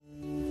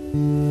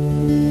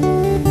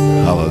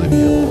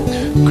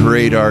Hallelujah.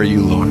 Great are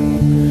you,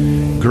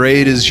 Lord.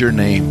 Great is your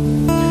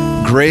name.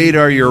 Great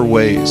are your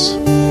ways.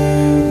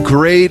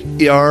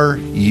 Great are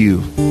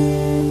you.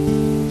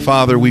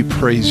 Father, we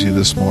praise you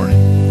this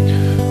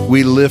morning.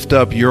 We lift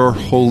up your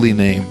holy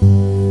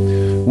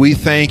name. We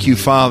thank you,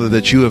 Father,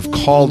 that you have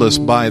called us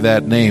by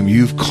that name.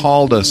 You've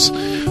called us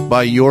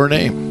by your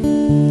name.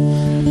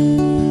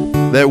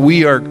 That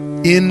we are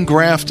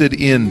engrafted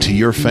into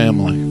your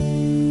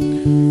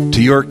family,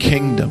 to your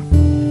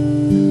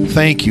kingdom.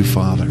 Thank you,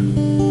 Father.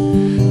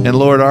 And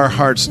Lord, our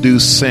hearts do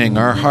sing.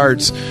 Our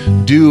hearts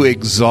do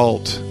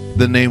exalt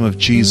the name of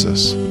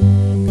Jesus.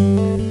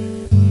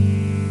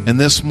 And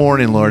this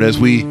morning, Lord, as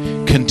we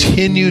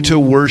continue to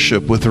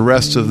worship with the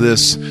rest of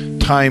this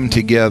time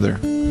together,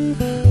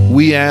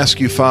 we ask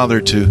you,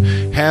 Father, to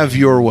have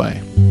your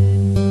way.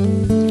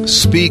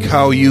 Speak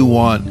how you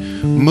want.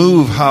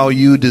 Move how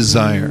you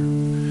desire.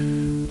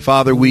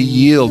 Father, we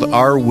yield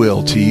our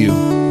will to you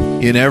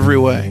in every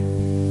way.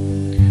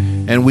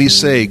 And we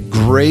say,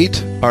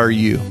 great are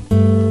you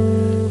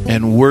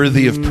and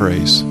worthy of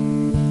praise.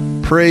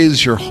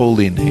 Praise your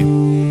holy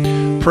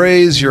name.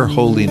 Praise your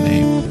holy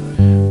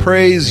name.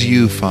 Praise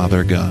you,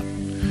 Father God.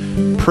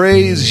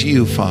 Praise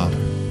you, Father.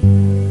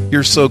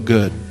 You're so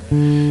good.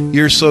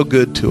 You're so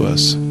good to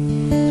us.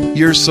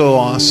 You're so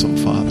awesome,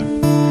 Father.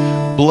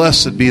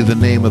 Blessed be the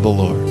name of the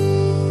Lord.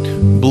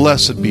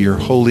 Blessed be your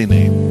holy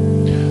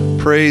name.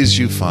 Praise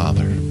you,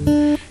 Father.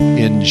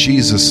 In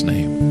Jesus'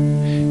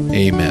 name,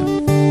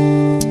 amen.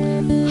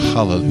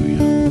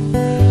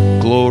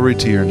 Hallelujah. Glory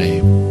to your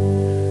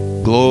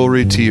name.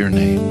 Glory to your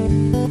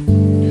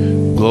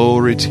name.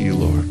 Glory to you,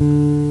 Lord.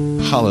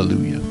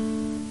 Hallelujah.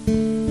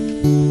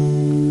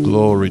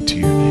 Glory to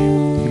your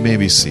name. You may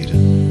be seated.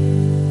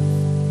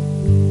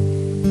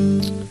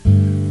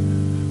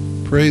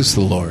 Praise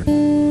the Lord.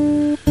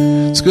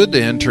 It's good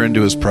to enter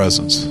into his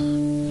presence.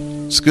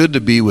 It's good to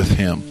be with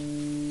him.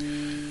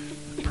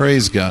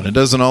 Praise God. It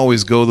doesn't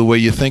always go the way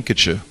you think it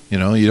should.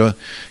 You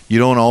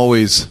don't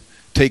always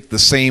take the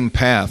same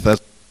path.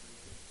 That's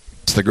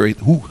the great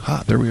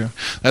there we are.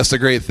 That's the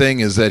great thing,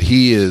 is that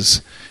he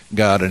is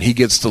God and he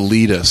gets to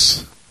lead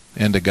us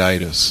and to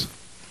guide us.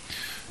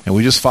 And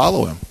we just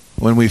follow him.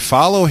 When we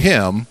follow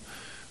him,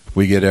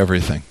 we get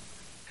everything.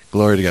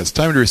 Glory to God. It's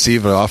time to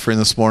receive an offering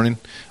this morning.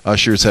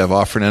 Ushers have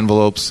offering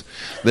envelopes.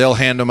 They'll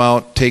hand them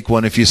out. Take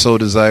one if you so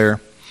desire.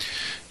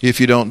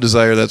 If you don't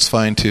desire, that's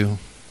fine too.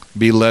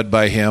 Be led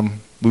by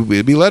him.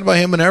 We be led by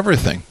him in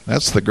everything.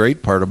 That's the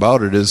great part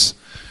about it, is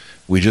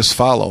we just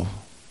follow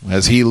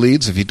as he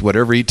leads,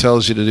 whatever he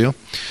tells you to do.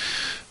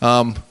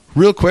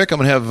 Real quick, I'm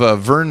going to have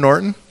Vern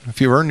Norton. If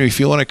you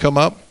want to come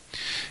up.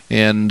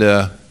 And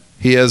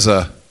he has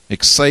a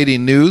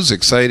exciting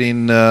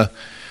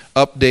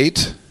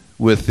update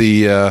with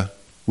the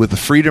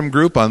Freedom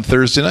Group on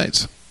Thursday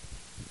nights.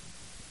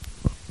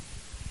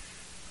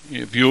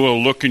 If you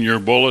will look in your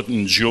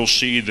bulletins, you'll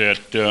see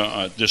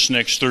that this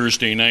next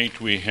Thursday night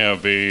we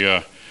have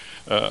a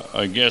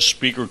guest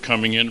speaker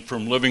coming in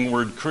from Living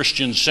Word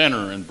Christian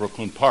Center in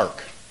Brooklyn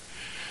Park.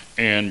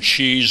 And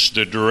she's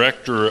the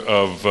director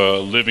of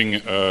Living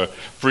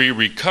Free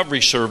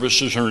Recovery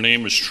Services. Her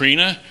name is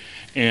Trina,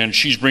 and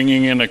she's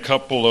bringing in a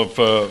couple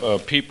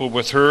of people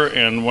with her,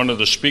 and one of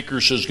the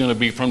speakers is going to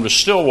be from the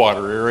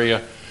Stillwater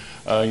area,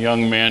 a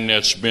young man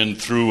that's been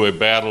through a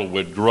battle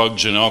with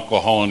drugs and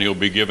alcohol, and he'll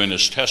be giving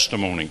his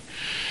testimony.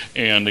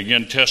 And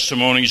again,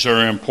 testimonies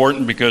are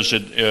important because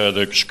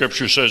the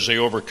scripture says they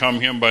overcome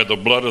him by the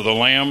blood of the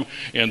Lamb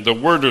and the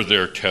word of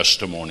their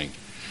testimony.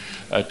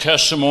 A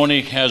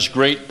testimony has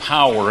great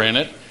power in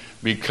it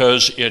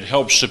because it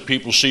helps the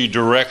people see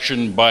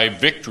direction by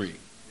victory.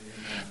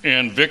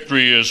 And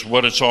victory is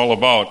what it's all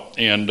about.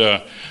 And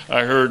I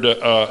heard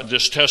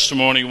this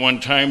testimony one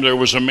time. There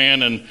was a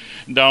man in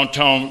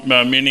downtown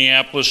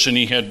Minneapolis, and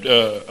he had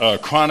a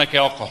chronic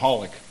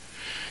alcoholic.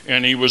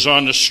 And he was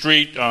on the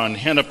street on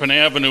Hennepin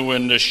Avenue,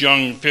 and this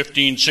young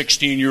 15,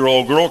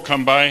 16-year-old girl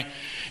come by,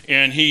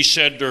 and he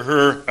said to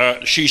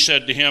her, she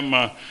said to him,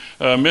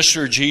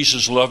 Mr.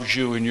 Jesus loves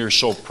you, and you're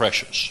so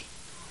precious.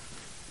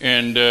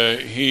 And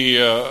he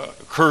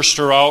cursed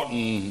her out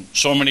in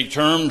so many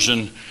terms,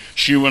 and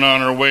she went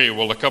on her way.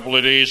 Well, a couple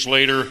of days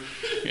later,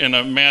 in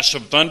a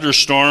massive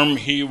thunderstorm,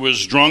 he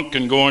was drunk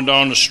and going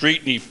down the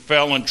street, and he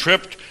fell and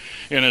tripped,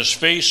 and his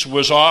face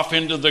was off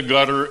into the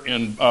gutter,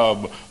 and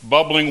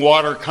bubbling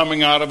water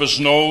coming out of his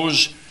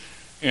nose.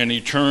 And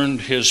he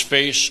turned his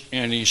face,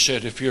 and he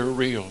said, if you're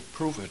real,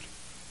 prove it.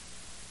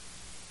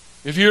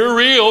 If you're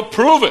real,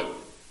 prove it.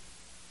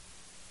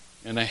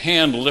 And a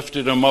hand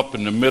lifted him up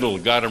in the middle,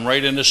 got him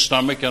right in his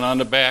stomach and on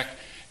the back,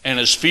 and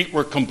his feet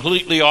were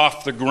completely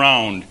off the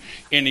ground,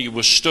 and he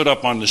was stood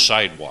up on the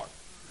sidewalk.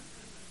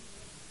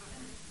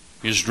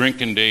 His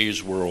drinking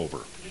days were over.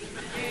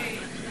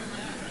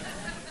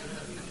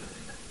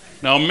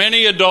 Now,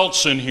 many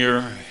adults in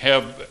here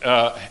have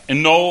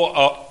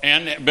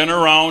and been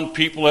around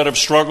people that have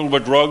struggled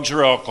with drugs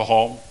or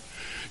alcohol.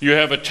 You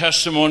have a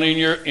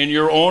testimony in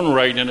your own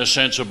right, in a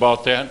sense,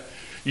 about that.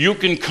 you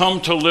can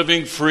come to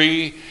Living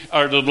Free,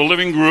 or to the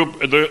Living Group,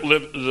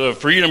 the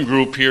Freedom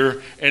Group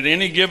here at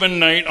any given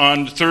night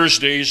on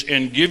Thursdays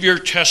and give your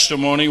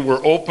testimony.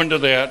 We're open to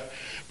that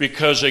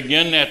because,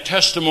 again, that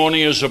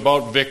testimony is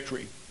about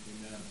victory.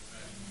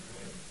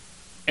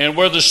 And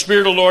where the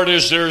Spirit of the Lord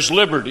is, there's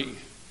liberty.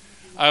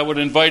 I would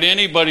invite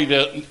anybody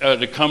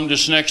to come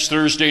this next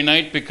Thursday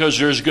night because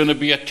there's going to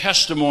be a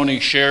testimony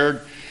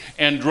shared,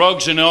 and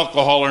drugs and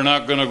alcohol are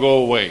not going to go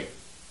away.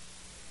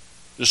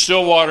 The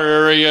Stillwater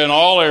area and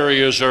all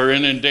areas are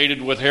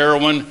inundated with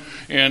heroin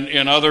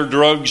and other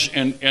drugs,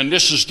 and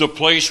this is the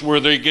place where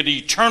they get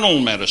eternal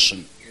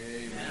medicine.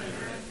 Amen.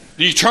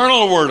 The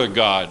eternal Word of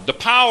God, the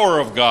power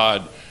of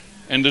God,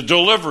 and the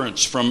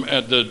deliverance from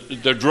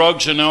the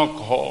drugs and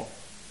alcohol.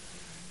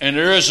 And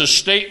there is a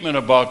statement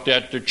about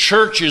that. The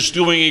church is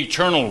doing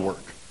eternal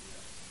work.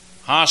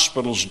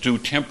 Hospitals do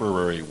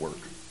temporary work.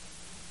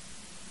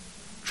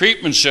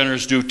 Treatment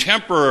centers do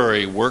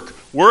temporary work.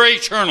 We're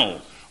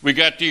eternal. We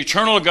got the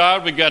eternal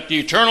God, we got the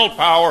eternal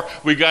power,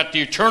 we got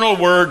the eternal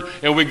Word,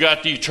 and we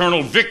got the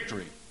eternal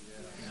victory.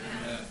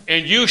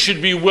 And you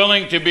should be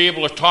willing to be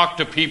able to talk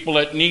to people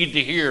that need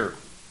to hear,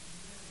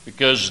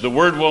 because the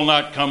Word will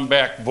not come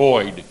back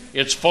void.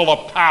 It's full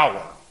of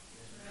power.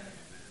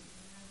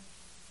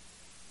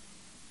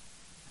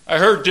 I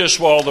heard this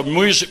while the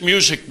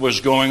music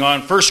was going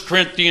on. 1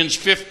 Corinthians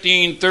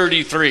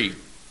 15:33.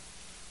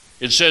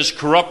 It says,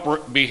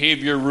 corrupt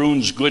behavior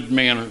ruins good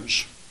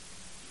manners.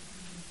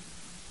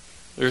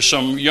 There's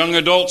some young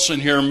adults in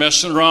here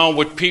messing around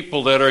with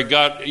people that are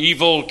got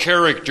evil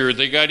character.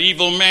 They got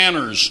evil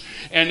manners.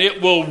 And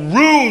it will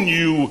ruin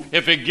you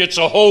if it gets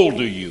a hold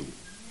of you.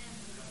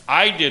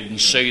 I didn't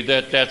say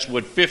that. That's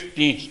what 1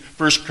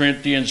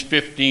 Corinthians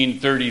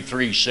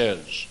 15:33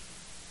 says.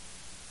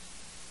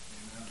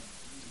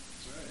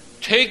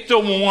 Take the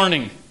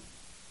warning.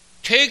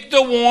 Take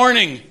the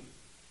warning,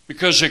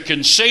 because it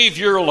can save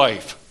your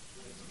life.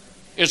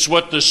 It's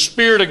what the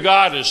Spirit of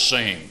God is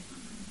saying.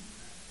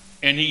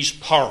 And He's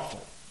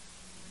powerful.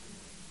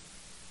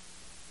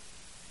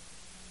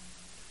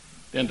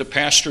 Then to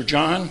Pastor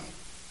John,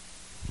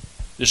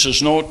 this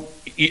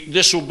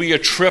will be a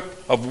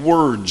trip of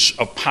words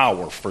of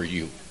power for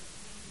you.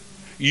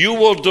 You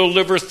will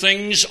deliver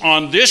things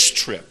on this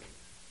trip,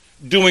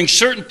 doing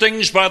certain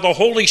things by the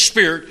Holy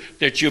Spirit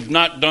that you've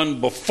not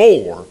done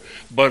before,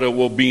 but it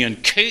will be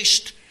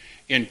encased,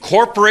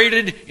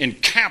 incorporated,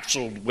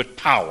 encapsulated with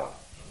power.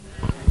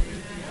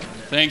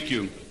 Thank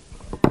you.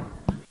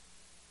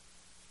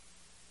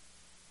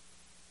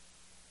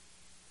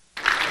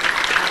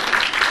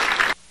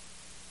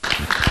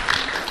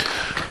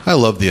 I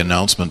love the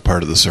announcement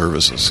part of the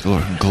services.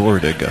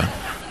 Glory to God.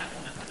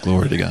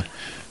 Glory to God.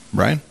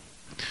 Brian,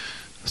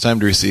 it's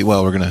time to receive.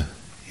 Well,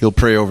 he'll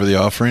pray over the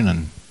offering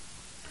and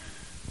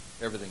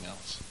everything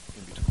else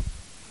in between.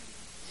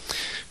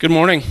 Good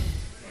morning.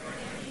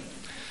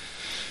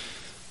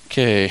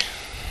 Okay.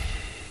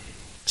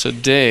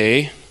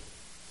 Today,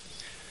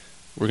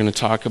 we're going to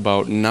talk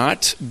about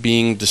not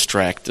being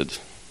distracted.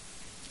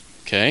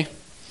 Okay?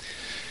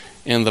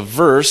 And the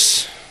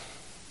verse,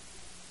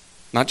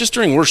 not just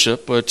during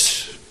worship,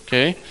 but,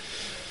 okay,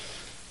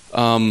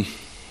 the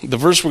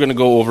verse we're going to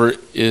go over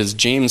is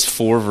James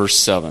 4, verse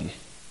 7.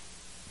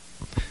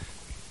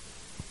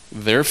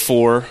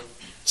 Therefore,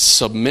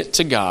 submit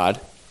to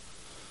God,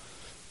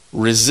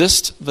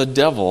 resist the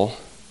devil,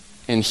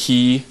 and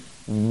he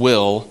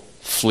will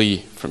flee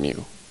from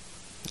you.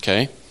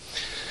 Okay?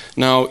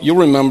 Now, you'll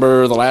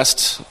remember the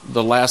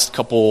last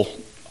couple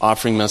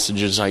offering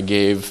messages I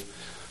gave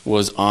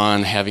was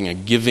on having a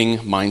giving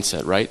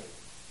mindset, right?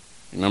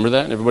 Remember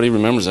that? Everybody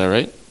remembers that,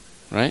 right?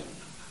 Right?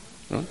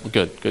 Oh,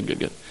 good.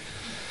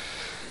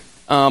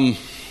 And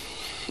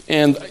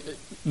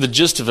the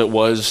gist of it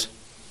was,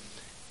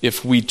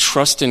 if we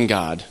trust in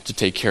God to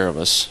take care of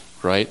us,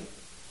 right,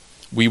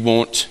 we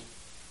won't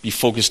be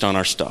focused on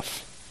our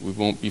stuff. We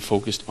won't be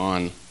focused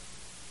on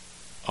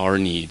our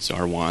needs,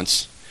 our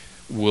wants.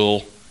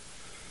 We'll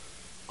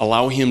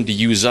allow Him to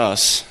use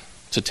us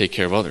to take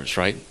care of others,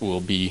 right?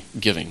 We'll be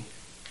giving.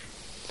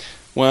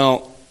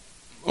 Well,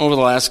 over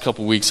the last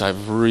couple weeks,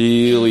 I've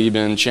really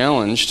been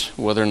challenged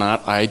whether or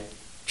not I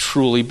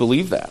truly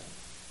believe that.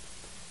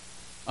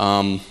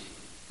 And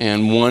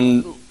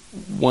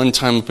one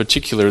time in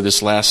particular,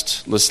 this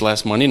last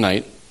Monday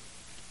night,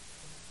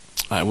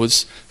 I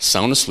was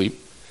sound asleep,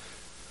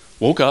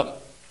 woke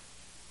up,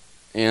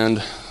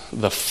 and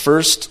the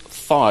first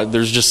thought,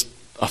 there's just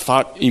a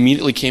thought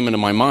immediately came into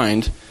my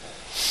mind.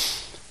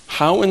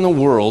 How in the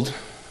world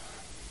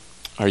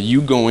are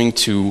you going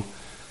to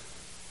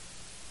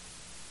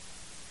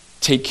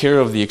take care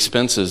of the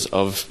expenses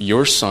of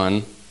your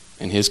son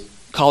and his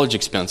college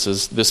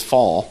expenses this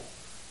fall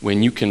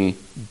when you can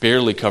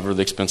barely cover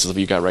the expenses that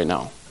you got right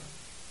now?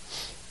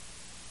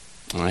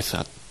 And I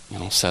thought,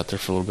 sat there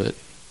for a little bit.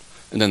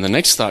 And then the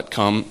next thought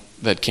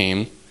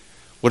came,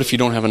 what if you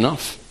don't have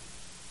enough?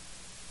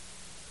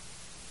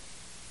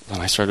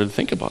 And I started to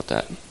think about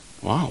that.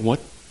 Wow, what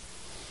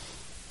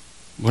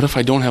if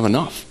I don't have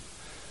enough?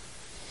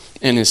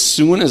 And as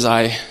soon as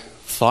I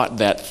thought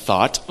that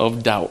thought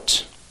of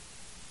doubt,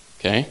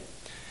 okay,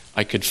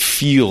 I could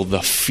feel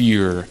the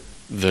fear,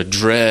 the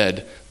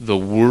dread, the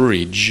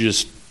worry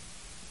just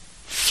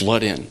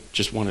flood in,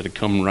 just wanted to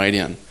come right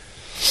in.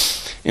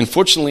 And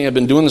fortunately, I've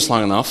been doing this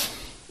long enough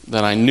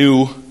that I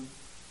knew,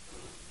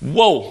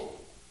 whoa,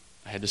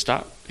 I had to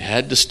stop.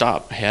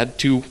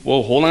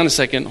 Whoa, hold on a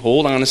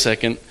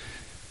second.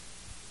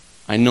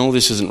 I know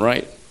this isn't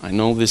right. I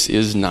know this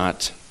is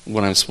not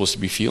what I'm supposed to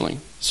be feeling.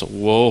 So,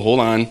 whoa,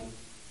 hold on.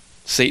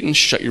 Satan,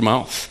 shut your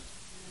mouth.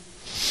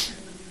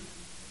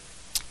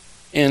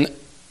 And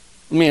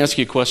let me ask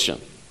you a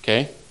question,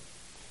 okay?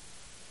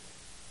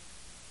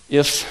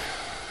 If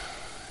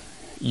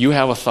you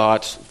have a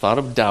thought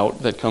of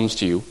doubt that comes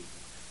to you,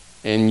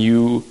 and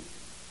you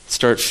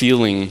start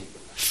feeling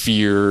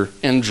fear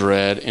and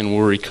dread and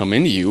worry come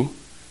into you,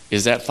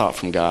 is that thought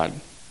from God?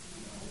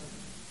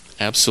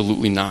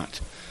 Absolutely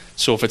not.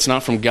 So if it's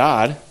not from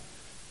God,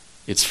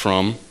 it's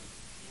from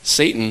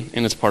Satan,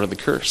 and it's part of the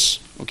curse,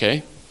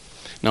 okay?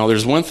 Now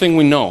there's one thing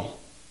we know.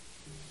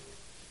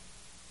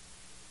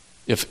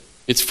 If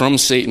it's from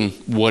Satan,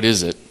 what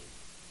is it?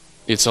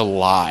 It's a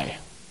lie.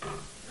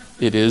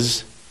 It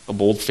is a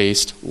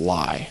bold-faced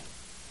lie.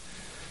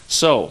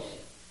 So,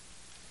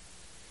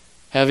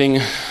 having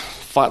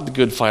fought the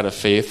good fight of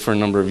faith for a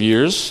number of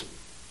years,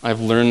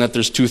 I've learned that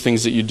there's two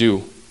things that you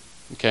do,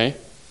 okay?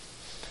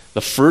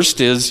 The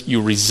first is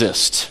you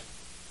resist.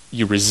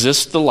 You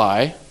resist the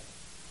lie.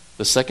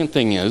 The second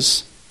thing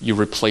is you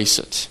replace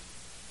it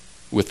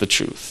with the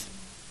truth,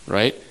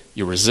 right?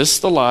 You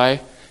resist the lie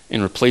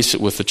and replace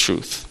it with the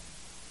truth.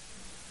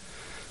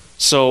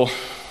 So,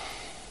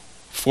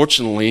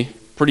 fortunately,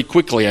 pretty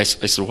quickly I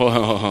said,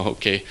 well,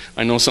 okay,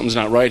 I know something's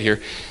not right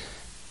here.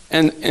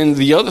 And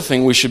the other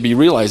thing we should be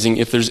realizing,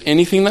 if there's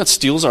anything that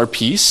steals our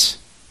peace,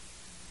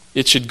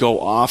 it should go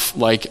off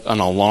like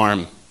an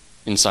alarm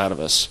inside of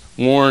us.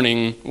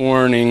 Warning,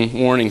 warning,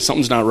 warning,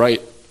 something's not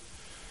right.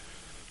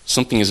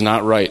 Something is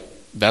not right.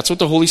 That's what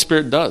the Holy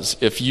Spirit does.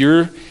 If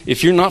you're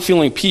not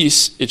feeling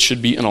peace, it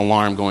should be an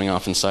alarm going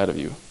off inside of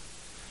you.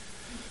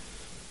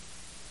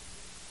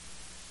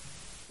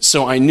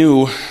 So I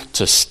knew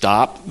to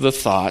stop the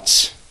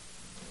thoughts,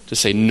 to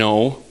say,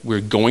 no,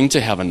 we're going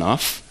to have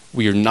enough.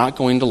 We are not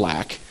going to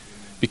lack,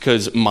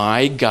 because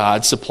my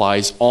God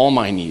supplies all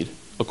my need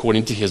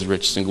according to his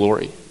riches and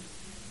glory.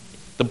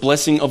 The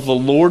blessing of the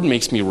Lord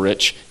makes me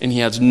rich, and he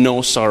has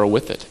no sorrow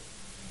with it.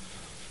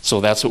 So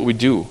that's what we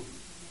do.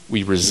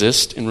 We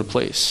resist and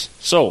replace.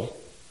 So,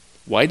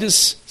 why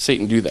does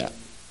Satan do that?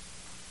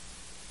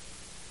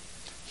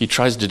 He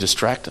tries to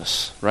distract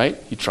us, right?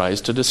 He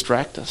tries to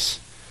distract us.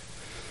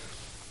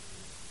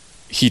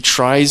 He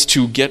tries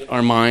to get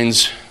our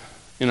minds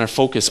and our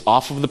focus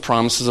off of the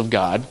promises of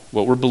God,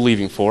 what we're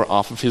believing for,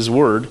 off of his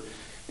word,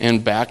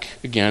 and back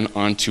again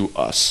onto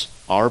us.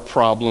 Our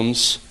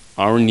problems,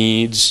 our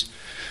needs,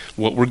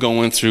 what we're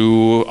going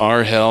through,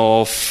 our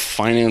health,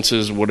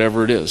 finances,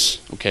 whatever it is,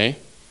 okay?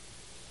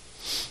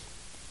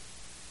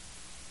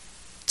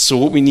 So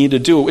what we need to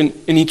do, and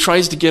he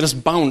tries to get us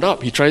bound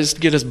up. He tries to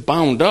get us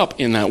bound up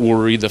in that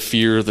worry, the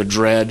fear, the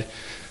dread,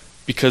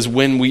 because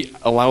when we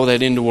allow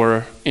that into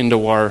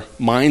our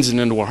minds and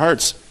into our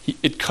hearts,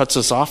 it cuts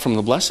us off from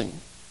the blessing.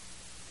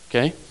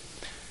 Okay?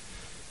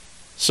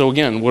 So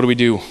again, what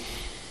do?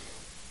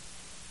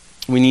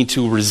 We need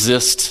to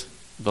resist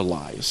the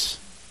lies.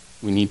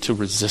 We need to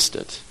resist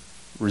it.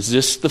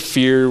 Resist the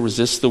fear,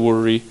 resist the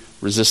worry,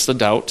 resist the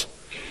doubt.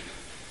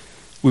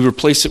 We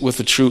replace it with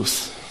the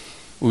truth.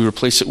 We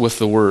replace it with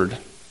the word.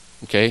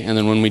 Okay? And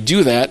then when we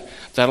do that,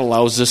 that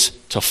allows us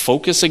to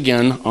focus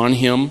again on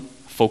him,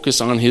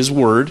 focus on his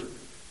word.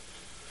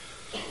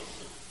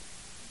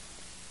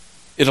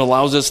 It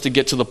allows us to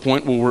get to the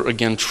point where we're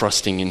again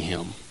trusting in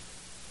him.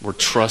 We're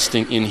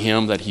trusting in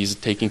him that he's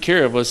taking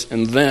care of us,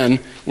 and then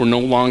we're no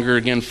longer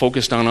again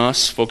focused on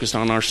us, focused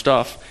on our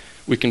stuff.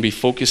 We can be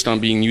focused on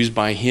being used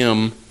by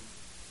him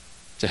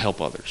to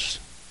help others,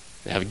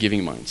 to have a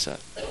giving mindset.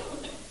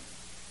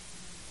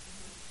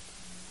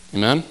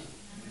 Amen?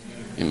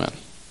 Amen.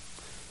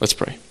 Let's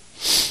pray.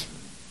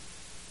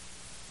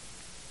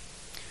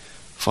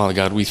 Father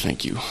God, we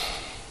thank you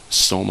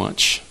so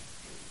much.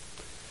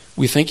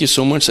 We thank you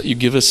so much that you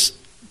give us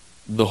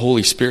the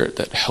Holy Spirit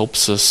that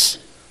helps us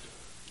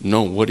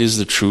know what is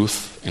the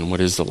truth and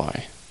what is the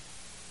lie.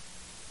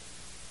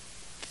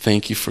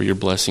 Thank you for your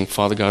blessing.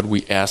 Father God,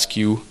 we ask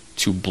you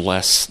to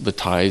bless the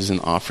tithes and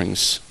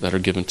offerings that are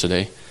given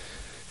today.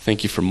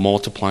 Thank you for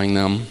multiplying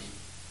them.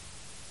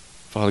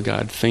 Father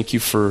God, thank you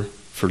for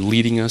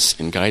leading us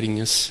and guiding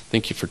us.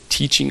 Thank you for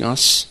teaching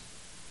us.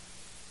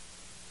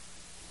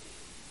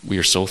 We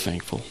are so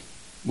thankful.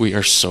 We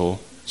are so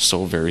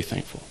very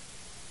thankful.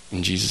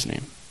 In Jesus'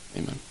 name,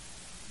 amen.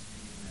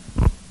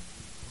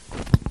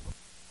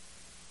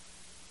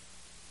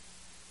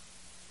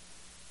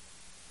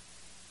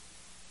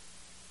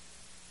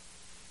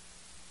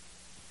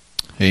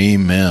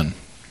 Amen.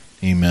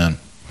 Amen.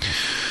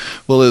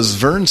 Well, as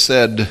Vern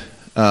said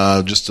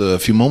just a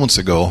few moments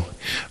ago,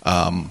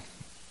 I'm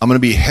going to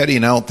be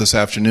heading out this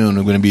afternoon.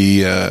 I'm going to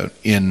be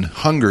in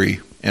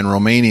Hungary and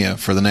Romania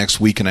for the next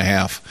week and a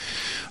half.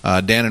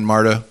 Dan and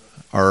Marta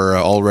are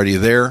already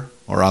there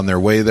or on their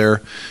way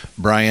there.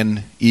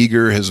 Brian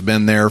Eager has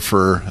been there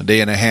for a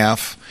day and a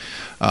half.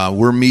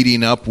 We're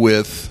meeting up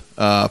with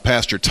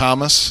Pastor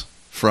Thomas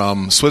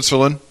from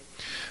Switzerland.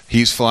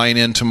 He's flying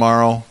in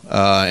tomorrow.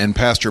 And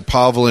Pastor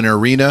Pavel and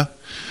Irina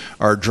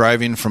are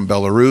driving from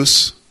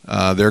Belarus.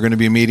 They're going to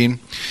be meeting.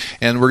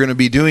 And we're going to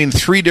be doing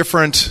 3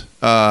 different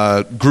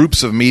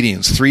groups of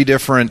meetings, 3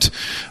 different,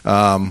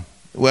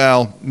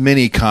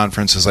 mini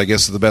conferences, I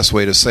guess is the best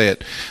way to say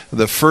it.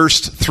 The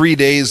first 3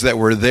 days that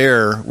we're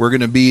there, we're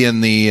going to be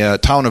in the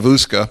town of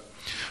Uska,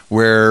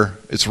 where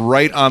it's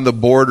right on the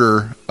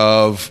border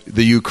of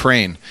the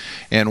Ukraine.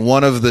 And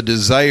one of the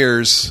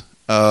desires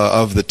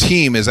of the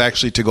team is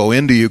actually to go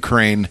into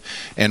Ukraine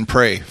and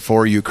pray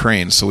for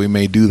Ukraine. So we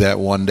may do that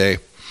one day.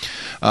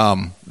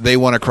 They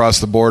want to cross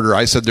the border.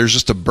 I said, there's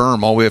just a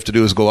berm. All we have to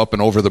do is go up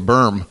and over the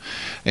berm.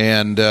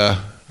 And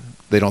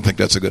they don't think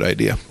that's a good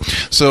idea.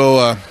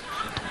 So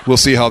we'll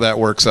see how that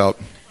works out.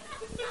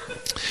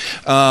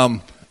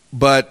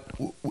 But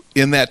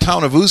in that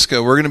town of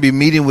Uska, we're going to be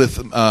meeting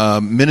with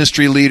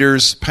ministry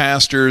leaders,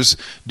 pastors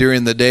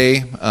during the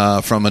day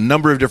from a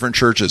number of different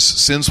churches.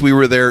 Since we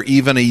were there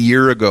even a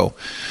year ago,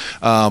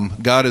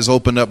 God has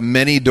opened up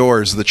many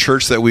doors. The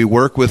church that we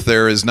work with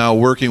there is now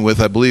working with,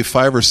 I believe,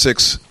 5 or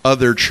 6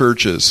 other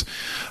churches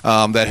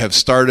that have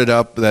started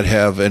up, that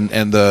have,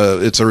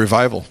 it's a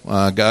revival.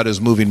 God is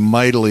moving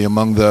mightily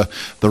among the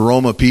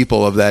Roma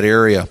people of that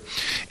area.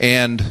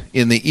 And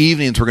in the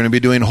evenings, we're going to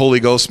be doing Holy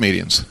Ghost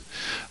meetings.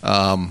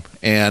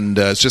 And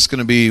it's just going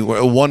to be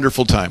a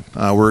wonderful time.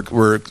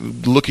 We're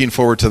looking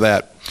forward to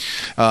that.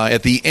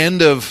 At the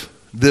end of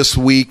this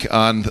week,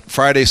 on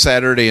Friday,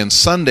 Saturday, and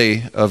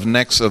Sunday of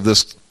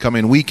this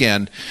coming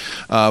weekend,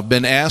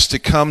 been asked to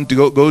come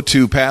to go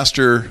to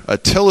Pastor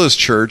Attila's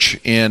church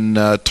in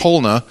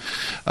Tolna,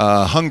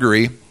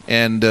 Hungary.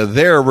 And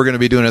there we're going to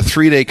be doing a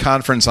 3-day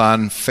conference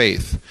on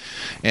faith.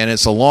 And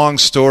it's a long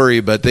story,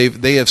 but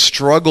they have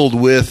struggled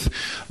with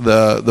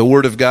the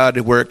Word of God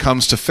where it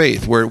comes to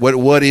faith.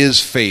 What is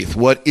faith?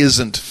 What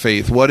isn't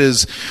faith? What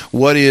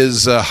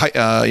is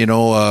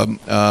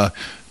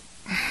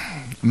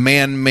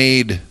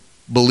man-made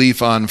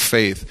belief on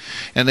faith?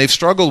 And they've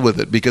struggled with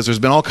it because there's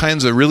been all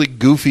kinds of really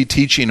goofy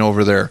teaching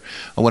over there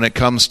when it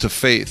comes to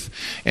faith.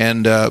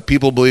 And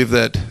people believe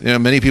that,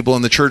 many people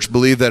in the church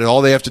believe that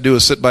all they have to do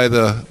is sit by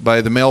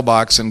the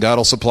mailbox and God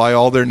will supply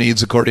all their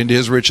needs according to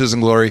His riches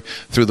and glory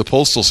through the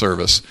postal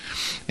service.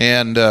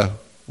 And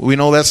we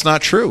know that's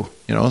not true.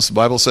 The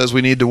Bible says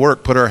we need to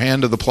work, put our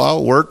hand to the plow,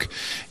 work,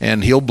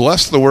 and He'll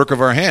bless the work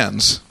of our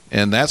hands.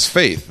 And that's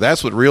faith.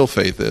 That's what real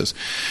faith is.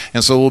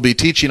 And so we'll be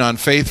teaching on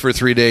faith for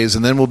 3 days,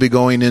 and then we'll be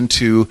going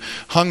into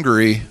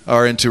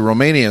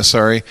Romania,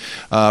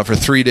 for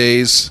 3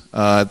 days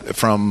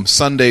from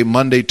Sunday,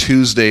 Monday,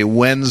 Tuesday,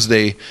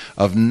 Wednesday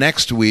of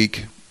next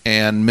week,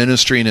 and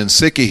ministering in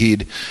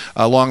Sikihid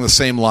along the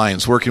same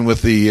lines, working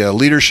with the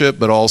leadership,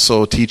 but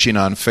also teaching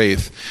on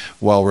faith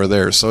while we're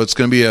there. So it's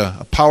going to be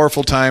a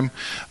powerful time.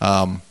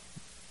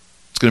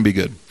 It's going to be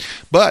good.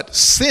 But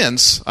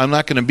since I'm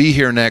not going to be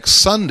here next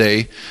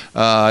Sunday,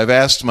 I've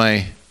asked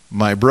my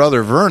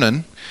brother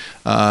Vernon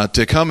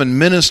to come and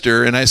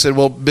minister. And I said,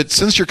 well, but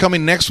since you're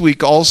coming next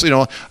week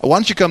also, why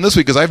don't you come this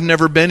week? Because I've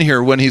never been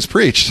here when he's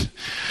preached.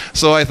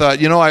 So I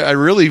thought, I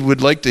really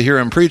would like to hear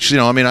him preach.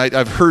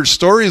 I've heard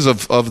stories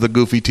of the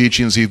goofy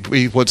teachings he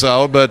puts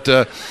out,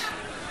 but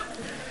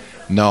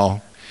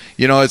no.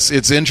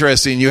 It's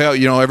interesting. You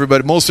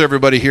have, most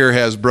everybody here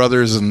has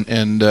brothers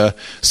and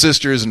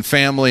sisters and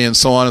family and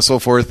so on and so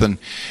forth. And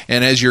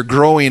as you're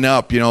growing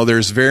up,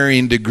 there's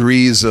varying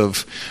degrees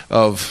of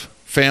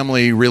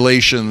family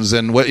relations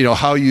and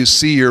how you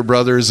see your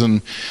brothers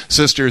and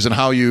sisters and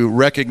how you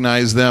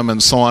recognize them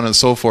and so on and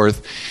so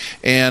forth.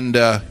 And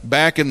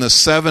back in the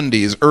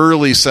 70s,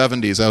 early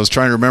 70s, I was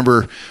trying to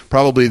remember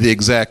probably the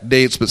exact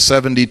dates, but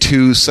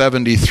 72,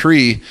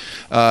 73,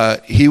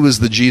 he was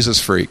the Jesus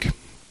freak.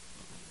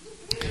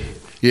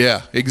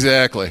 Yeah,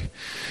 exactly.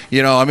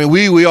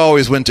 We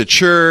always went to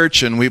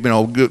church, and we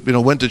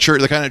went to church,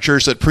 the kind of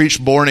church that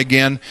preached born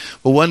again.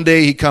 But one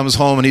day he comes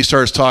home and he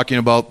starts talking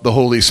about the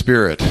Holy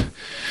Spirit.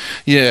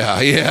 Yeah,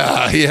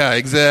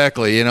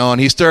 exactly. And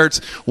he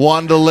starts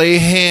wanting to lay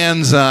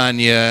hands on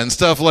you and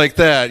stuff like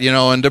that,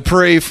 and to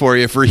pray for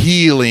you for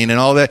healing and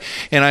all that.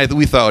 And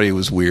we thought he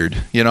was weird,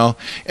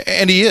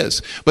 and he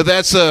is. But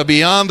that's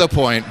beyond the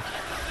point.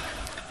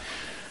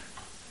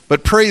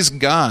 But praise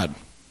God.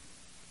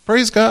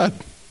 Praise God.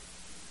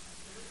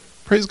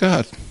 Praise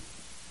God.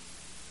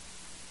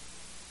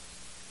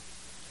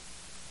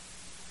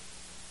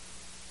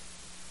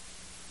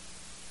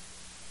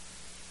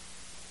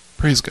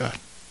 Praise God.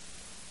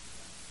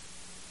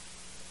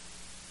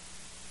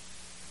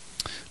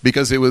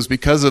 Because it was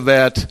because of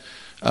that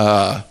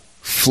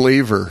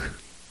flavor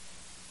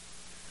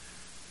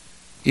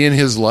in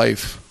his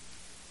life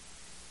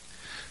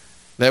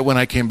that when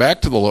I came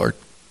back to the Lord,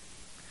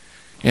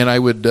 and I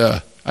would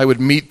I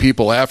would meet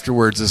people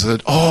afterwards and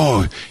said,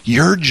 "Oh,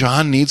 you're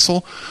John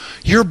Neitzel?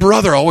 Your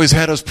brother always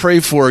had us pray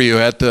for you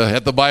at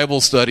the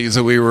Bible studies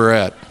that we were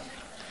at.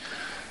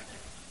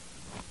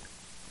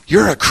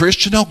 You're a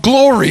Christian now?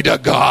 Glory to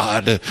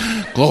God.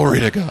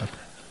 Glory to God."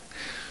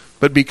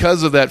 But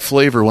because of that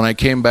flavor, when I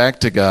came back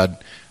to God,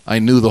 I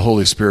knew the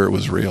Holy Spirit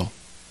was real.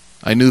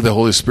 I knew the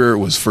Holy Spirit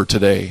was for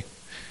today.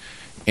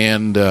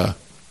 And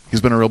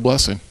he's been a real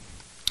blessing.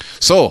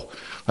 So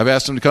I've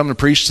asked him to come and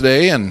preach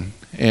today, and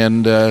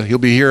he'll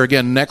be here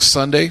again next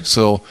Sunday.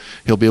 So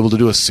he'll be able to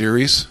do a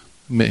series,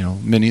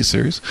 mini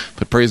series.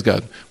 But praise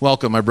God.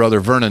 Welcome, my brother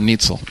Vernon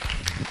Neitzel.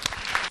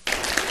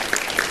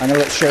 I'm going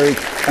to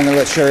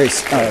let Sherry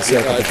say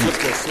a couple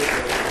things.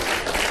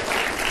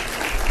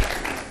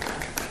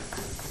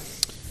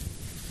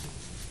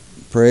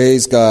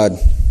 Praise God.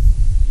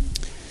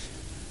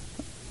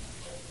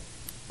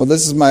 Well,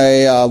 this is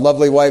my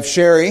lovely wife,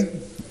 Sherry,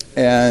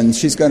 and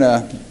she's going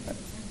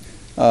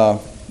to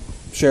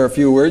share a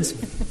few words.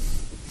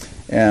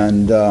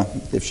 And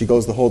if she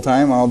goes the whole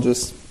time, I'll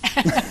just...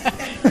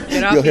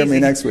 You'll hear me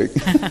next week.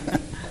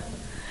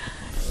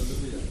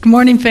 Good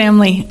morning,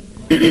 family.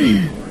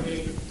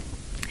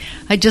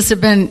 I just have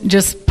been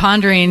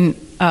pondering,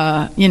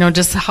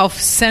 just how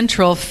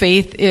central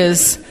faith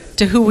is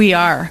to who we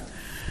are.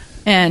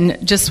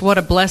 And just what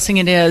a blessing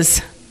it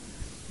is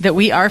that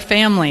we are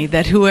family,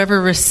 that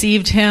whoever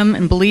received him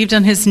and believed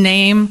on his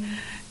name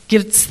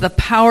gets the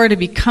power to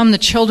become the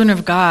children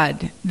of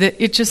God.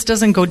 That it just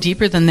doesn't go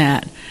deeper than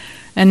that.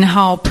 And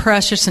how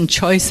precious and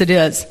choice it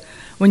is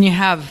when you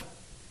have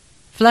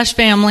flesh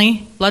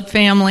family, blood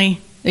family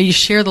that you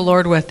share the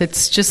Lord with.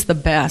 It's just the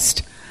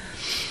best.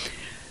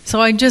 So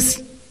I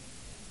just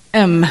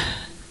am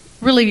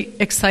really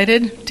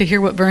excited to hear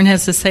what Vern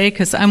has to say,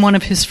 because I'm one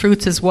of his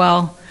fruits as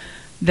well.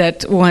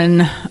 That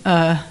when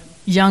a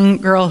young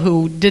girl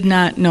who did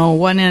not know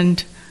what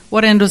end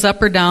was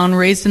up or down,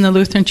 raised in the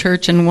Lutheran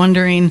Church and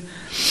wondering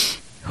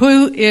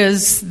who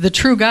is the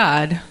true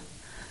God,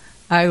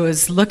 I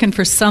was looking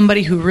for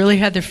somebody who really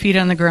had their feet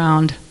on the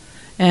ground,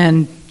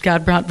 and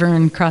God brought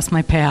Vern across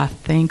my path.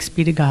 Thanks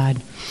be to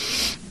God.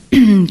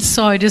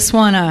 So I just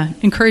want to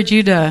encourage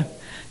you to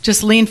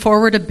just lean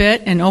forward a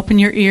bit and open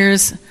your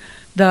ears.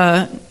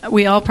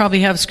 We all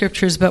probably have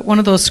scriptures, but one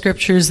of those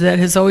scriptures that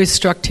has always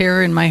struck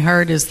terror in my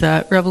heart is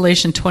the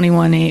Revelation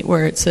 21:8,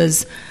 where it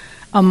says,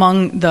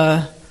 among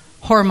the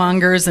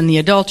whoremongers and the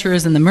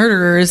adulterers and the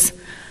murderers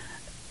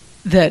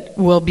that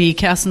will be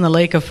cast in the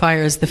lake of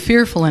fire is the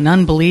fearful and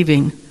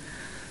unbelieving.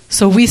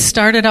 So we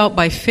started out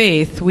by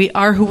faith. We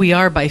are who we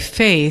are by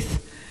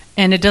faith,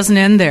 and it doesn't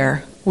end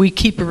there. We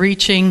keep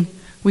reaching.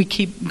 We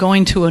keep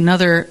going to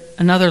another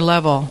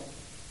level.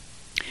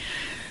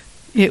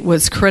 It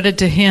was credited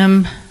to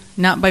him,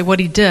 not by what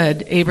he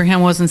did.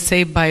 Abraham wasn't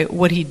saved by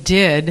what he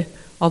did,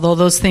 although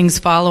those things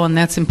follow, and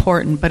that's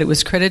important. But it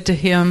was credited to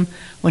him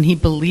when he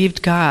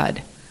believed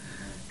God.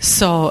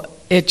 So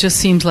it just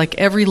seems like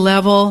every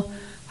level,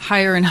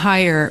 higher and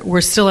higher,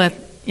 we're still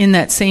in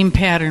that same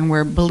pattern.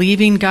 We're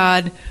believing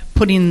God,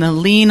 putting the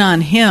lean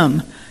on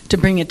him to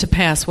bring it to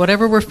pass.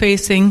 Whatever we're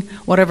facing,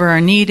 whatever our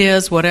need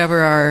is, whatever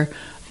our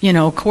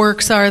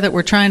quirks are that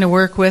we're trying to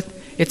work with,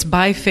 it's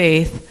by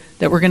faith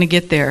that we're going to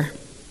get there.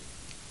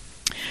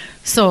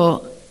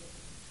 So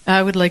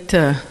I would like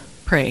to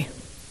pray.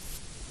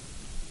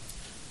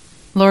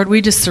 Lord,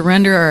 we just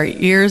surrender our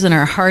ears and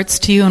our hearts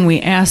to you, and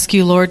we ask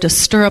you, Lord, to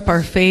stir up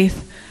our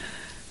faith.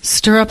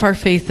 Stir up our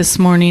faith this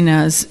morning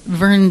as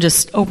Vern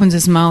just opens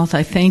his mouth.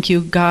 I thank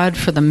you, God,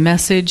 for the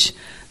message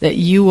that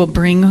you will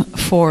bring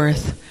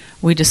forth.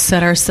 We just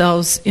set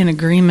ourselves in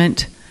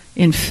agreement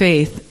in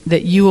faith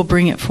that you will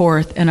bring it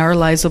forth, and our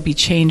lives will be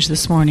changed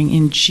this morning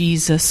in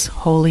Jesus'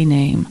 holy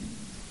name.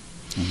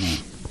 Amen.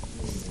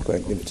 Go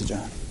ahead and give it to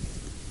John.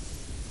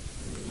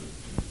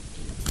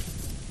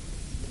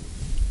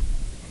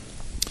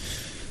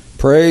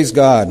 Praise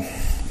God.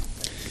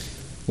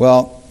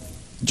 Well,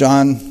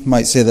 John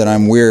might say that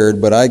I'm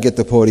weird, but I get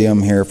the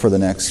podium here for the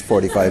next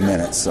 45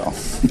 minutes, so.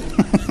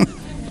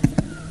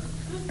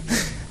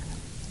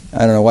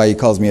 I don't know why he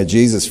calls me a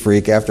Jesus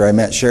freak. After I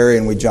met Sherry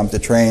and we jumped a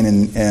train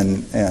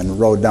and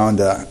rode down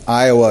to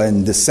Iowa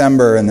in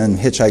December and then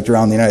hitchhiked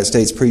around the United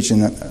States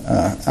preaching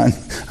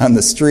on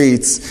the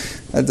streets.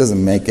 That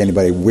doesn't make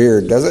anybody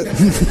weird, does it?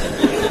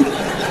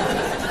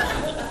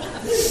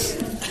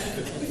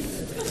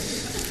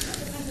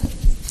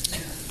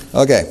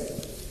 Okay.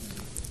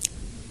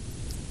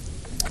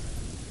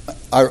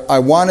 I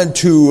wanted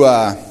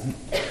to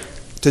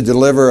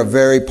deliver a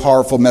very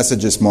powerful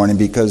message this morning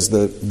because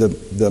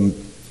the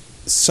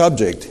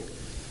subject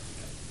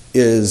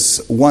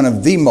is one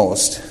of the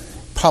most,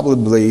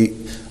 probably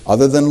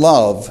other than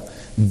love,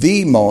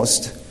 the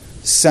most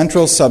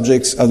central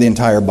subjects of the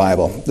entire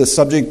Bible. The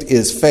subject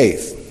is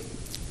faith.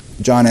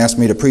 John asked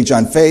me to preach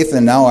on faith,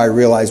 and now I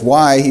realize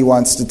why. He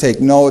wants to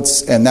take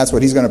notes, and that's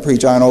what he's going to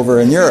preach on over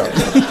in Europe.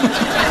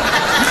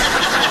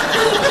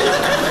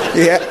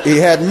 He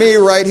had me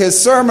write his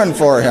sermon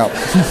for him.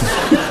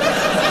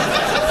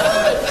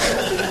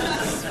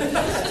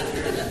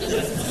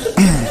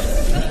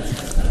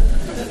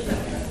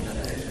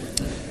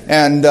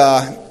 And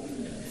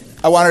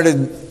I wanted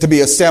it to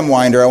be a stem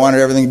winder. I wanted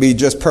everything to be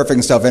just perfect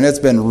and stuff, and it's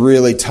been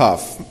really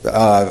tough.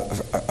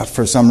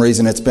 For some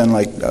reason, it's been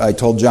like I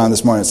told John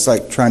this morning, it's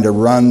like trying to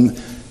run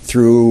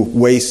through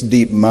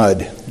waist-deep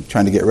mud,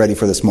 trying to get ready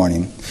for this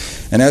morning.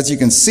 And as you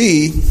can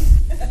see,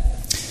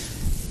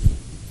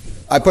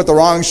 I put the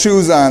wrong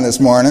shoes on this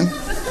morning.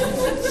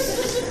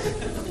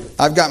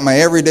 I've got my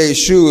everyday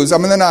shoes. I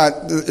mean, they're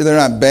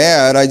not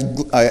bad.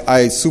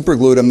 I super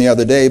glued them the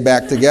other day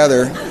back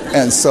together,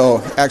 and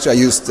so actually I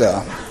used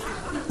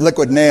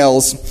liquid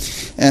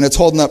nails, and it's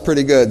holding up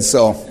pretty good.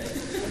 So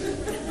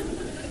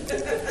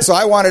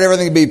I wanted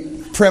everything to be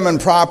prim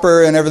and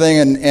proper and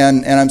everything,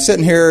 and I'm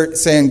sitting here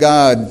saying,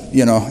 God,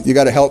 you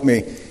got to help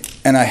me.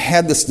 And I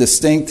had this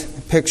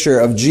distinct picture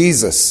of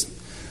Jesus,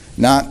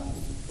 not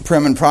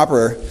prim and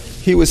proper.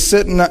 He was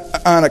sitting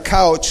on a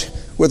couch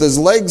with his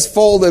legs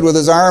folded, with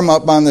his arm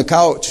up on the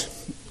couch.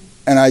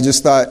 And I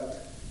just thought,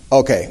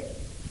 okay,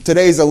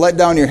 today's a let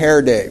down your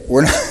hair day.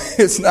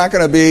 It's not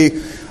going to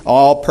be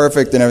all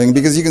perfect and everything.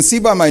 Because you can see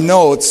by my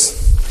notes,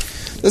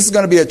 this is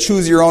going to be a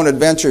choose your own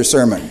adventure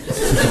sermon.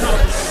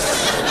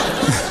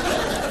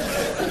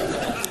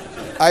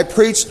 I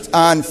preached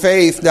on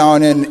faith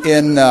down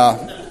in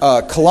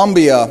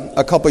Columbia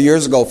a couple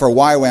years ago for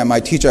YWAM. I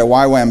teach at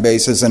YWAM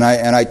bases, and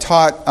I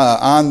taught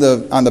on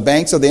the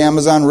banks of the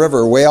Amazon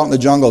River, way out in the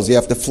jungles. You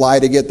have to fly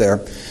to get there.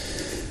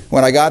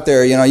 When I got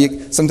there,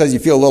 sometimes you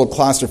feel a little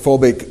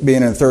claustrophobic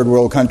being in a third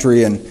world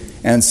country,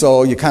 and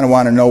so you kind of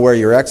want to know where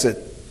your exit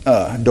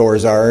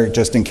doors are,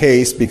 just in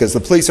case, because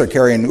the police are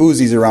carrying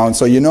Uzis around.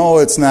 So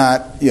it's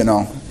not.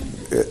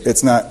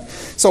 It's not.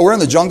 So we're in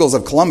the jungles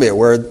of Colombia,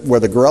 where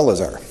the guerrillas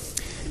are.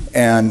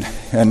 And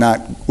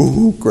not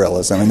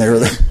guerrillas. I mean, they're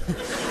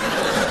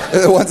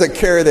the ones that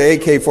carry the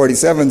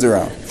AK-47s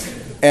around.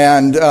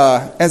 And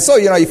so,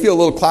 you feel a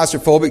little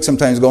claustrophobic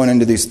sometimes going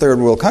into these third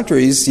world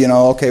countries.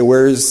 Okay,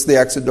 where's the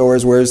exit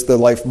doors? Where's the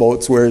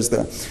lifeboats?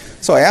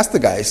 So I asked the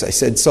guys, I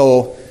said,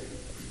 so,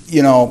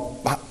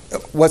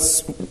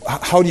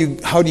 how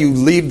do you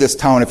leave this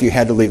town if you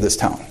had to leave this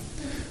town?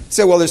 He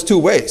said, well, there's two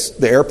ways,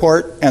 the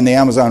airport and the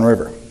Amazon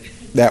River.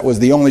 That was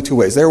the only two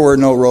ways. There were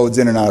no roads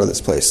in and out of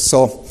this place.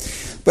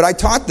 But I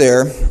taught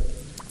there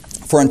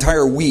for an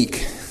entire week,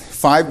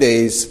 5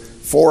 days,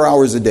 4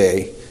 hours a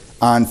day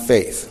on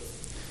faith.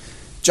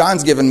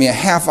 John's given me a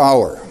half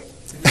hour.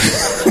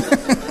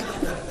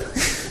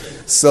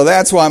 So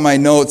that's why my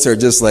notes are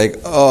just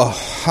like,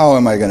 how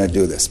am I going to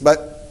do this?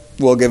 But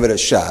we'll give it a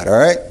shot, all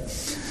right?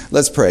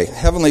 Let's pray.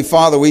 Heavenly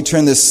Father, we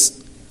turn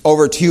this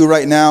over to you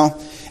right now,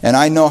 and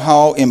I know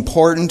how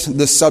important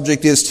this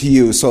subject is to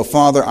you. So,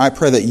 Father, I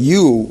pray that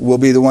you will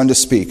be the one to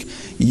speak.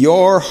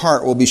 Your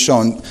heart will be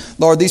shown.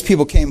 Lord, these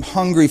people came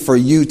hungry for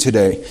you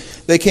today.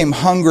 They came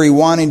hungry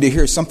wanting to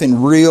hear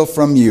something real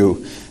from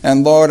you.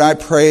 And Lord, I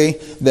pray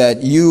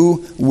that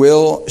you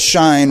will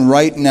shine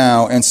right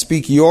now and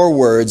speak your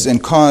words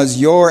and cause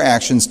your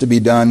actions to be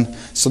done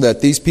so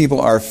that these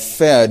people are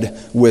fed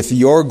with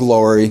your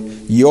glory,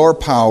 your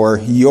power,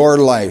 your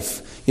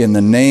life. In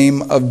the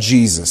name of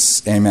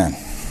Jesus, amen.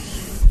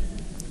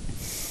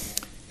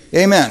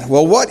 Amen.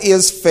 Well, what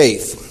is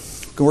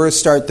faith? We're going to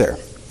start there.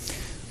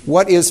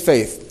 What is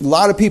faith? A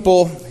lot of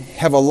people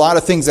have a lot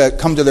of things that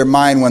come to their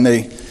mind when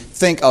they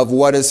think of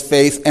what is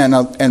faith,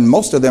 and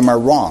most of them are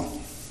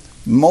wrong.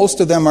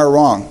 Most of them are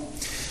wrong.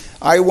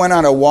 I went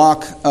on a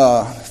walk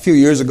a few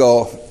years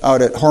ago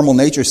out at Hormel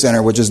Nature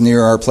Center, which is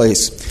near our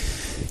place.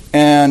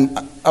 And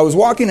I was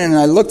walking and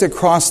I looked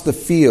across the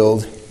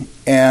field,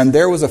 and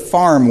there was a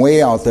farm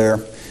way out there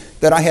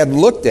that I had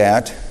looked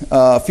at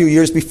a few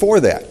years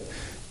before that.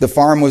 The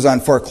farm was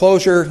on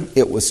foreclosure,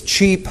 it was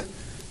cheap,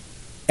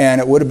 and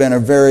it would have been a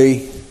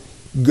very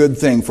good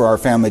thing for our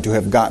family to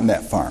have gotten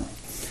that farm.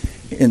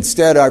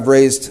 Instead, I've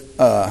raised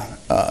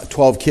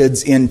 12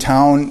 kids in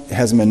town. It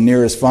hasn't been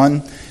near as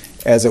fun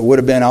as it would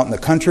have been out in the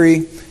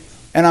country.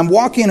 And I'm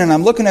walking and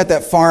I'm looking at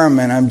that farm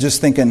and I'm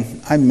just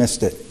thinking, I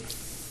missed it.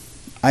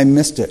 I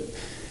missed it.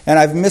 And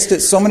I've missed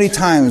it so many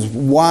times.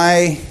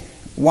 Why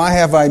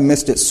have I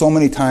missed it so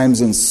many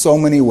times in so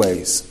many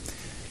ways?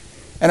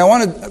 And I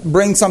want to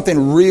bring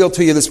something real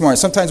to you this morning.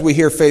 Sometimes we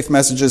hear faith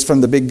messages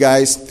from the big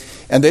guys,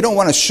 and they don't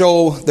want to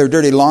show their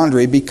dirty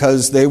laundry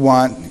because they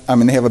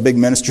have a big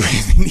ministry,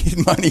 they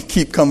need money,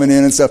 keep coming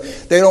in and stuff.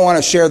 They don't want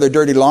to share their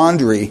dirty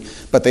laundry,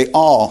 but they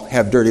all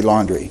have dirty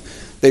laundry.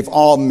 They've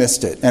all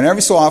missed it. And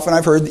every so often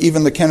I've heard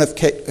even the Kenneth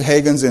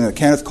Hagins and the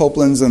Kenneth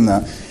Copelands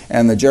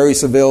and the Jerry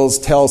Sevilles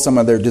tell some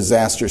of their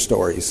disaster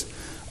stories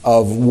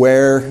of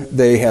where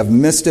they have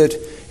missed it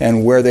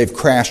and where they've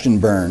crashed and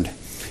burned.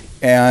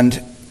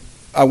 And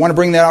I want to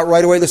bring that out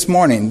right away this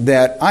morning,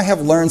 that I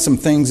have learned some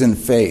things in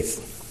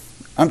faith.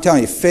 I'm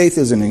telling you, faith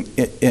is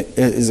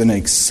an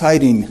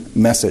exciting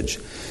message.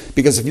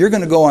 Because if you're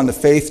going to go on the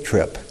faith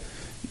trip,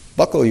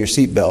 buckle your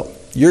seatbelt.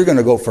 You're going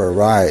to go for a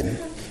ride.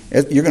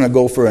 You're going to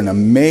go for an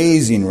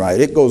amazing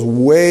ride. It goes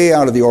way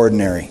out of the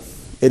ordinary.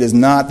 It is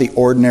not the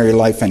ordinary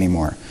life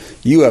anymore.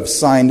 You have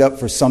signed up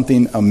for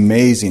something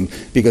amazing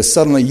because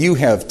suddenly you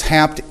have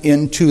tapped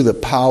into the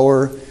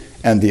power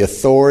and the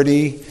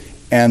authority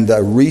and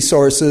the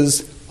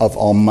resources of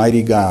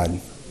Almighty God.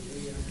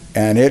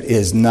 And it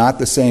is not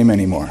the same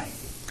anymore.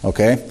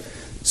 Okay?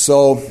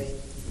 So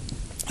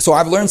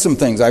I've learned some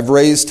things. I've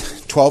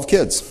raised 12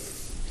 kids.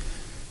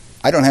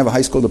 I don't have a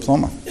high school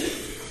diploma.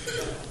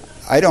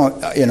 I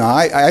don't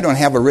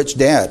have a rich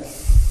dad.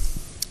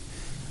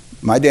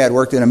 My dad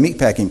worked in a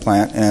meatpacking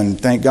plant,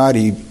 and thank God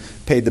he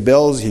paid the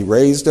bills, he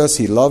raised us,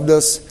 he loved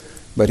us,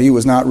 but he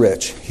was not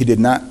rich. He did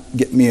not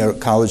get me a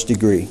college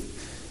degree.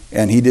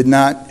 And he did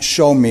not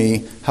show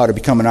me how to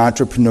become an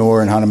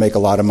entrepreneur and how to make a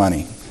lot of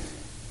money.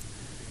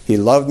 He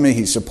loved me,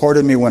 he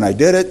supported me when I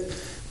did it.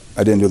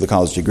 I didn't do the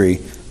college degree,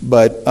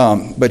 but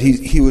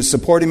he was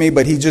supporting me,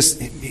 but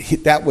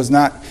that was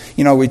not,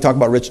 we talk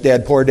about rich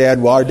dad, poor dad.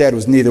 Well, our dad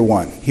was neither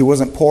one. He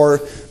wasn't poor,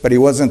 but he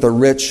wasn't the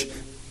rich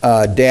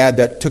dad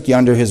that took you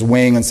under his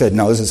wing and said,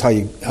 no, this is how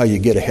you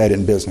get ahead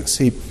in business.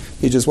 He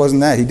just wasn't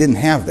that. He didn't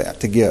have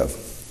that to give.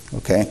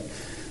 Okay?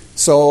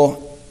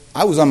 So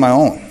I was on my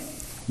own.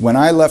 When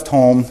I left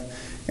home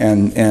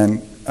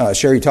and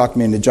Sherry talked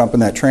me into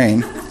jumping that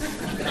train,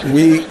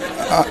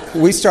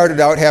 we started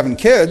out having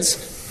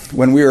kids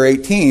when we were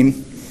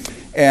 18,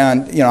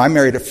 and I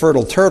married a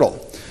fertile turtle.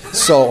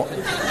 So,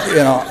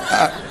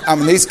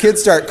 these kids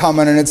start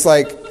coming, and it's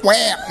like,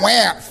 wham,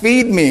 wham,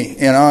 feed me,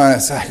 and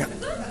it's like,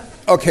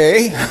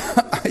 okay,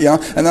 and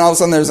then all of a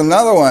sudden there's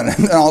another one,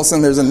 and then all of a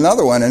sudden there's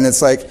another one, and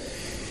it's like,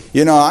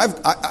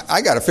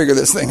 I got to figure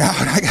this thing out.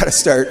 I got to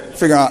start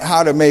figuring out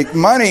how to make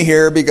money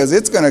here because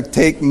it's going to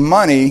take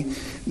money.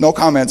 No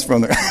comments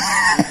from there.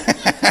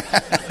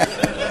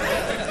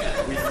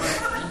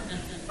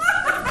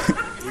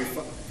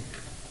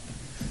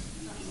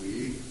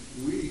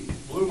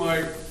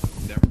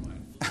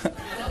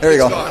 There you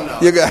go.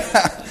 You got.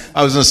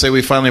 I was going to say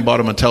we finally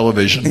bought him a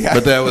television,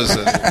 but that was.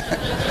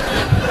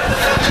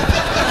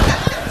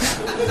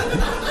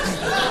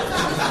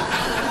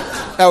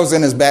 That was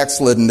in his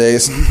backslidden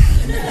days.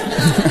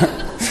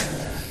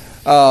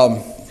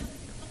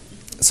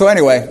 So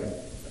anyway,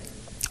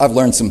 I've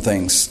learned some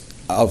things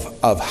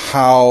of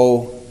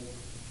how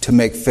to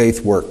make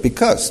faith work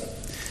because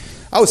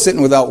I was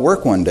sitting without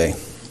work one day,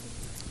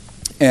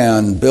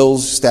 and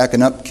bills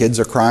stacking up, kids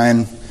are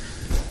crying.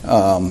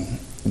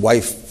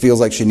 Wife feels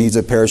like she needs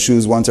a pair of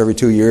shoes once every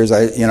 2 years.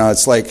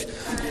 It's like,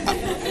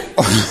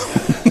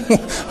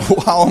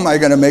 how am I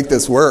going to make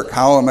this work?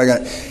 How am I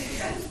going to?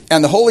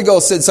 And the Holy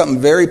Ghost said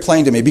something very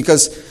plain to me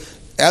because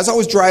as I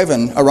was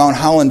driving around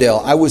Hollandale,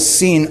 I was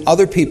seeing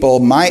other people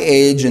my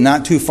age and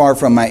not too far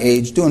from my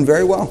age doing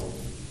very well.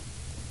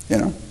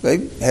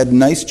 They had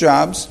nice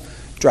jobs,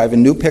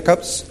 driving new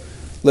pickups,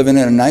 living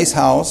in a nice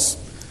house,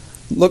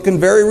 looking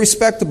very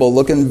respectable,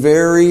 looking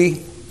very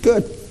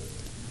good.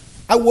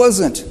 I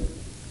wasn't.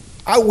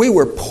 We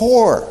were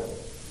poor.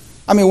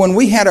 I mean, when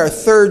we had our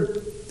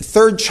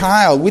third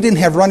child, we didn't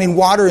have running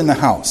water in the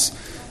house.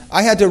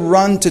 I had to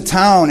run to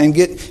town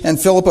and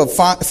fill up a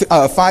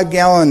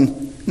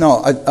 30-gallon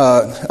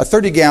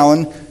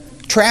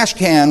trash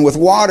can with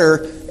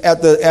water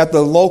at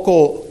the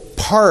local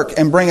park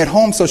and bring it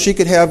home so she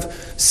could have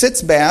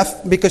sitz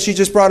bath because she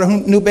just brought a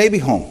new baby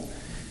home.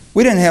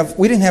 We didn't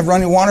have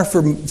running water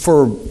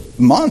for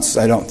months,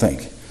 I don't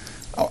think.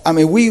 I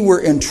mean, we were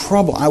in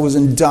trouble. I was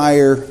in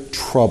dire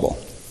trouble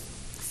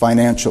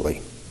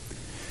financially.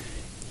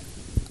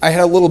 I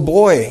had a little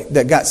boy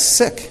that got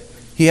sick.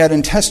 He had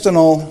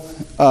intestinal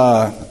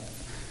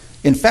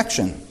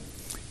infection.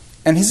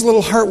 And his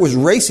little heart was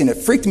racing. It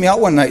freaked me out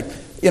one night.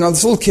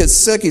 This little kid's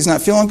sick. He's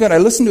not feeling good. I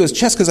listened to his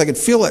chest because I could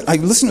feel it. I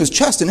listened to his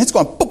chest, and it's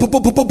going boop, boop,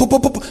 boop, boop, boop,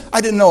 boop, boop.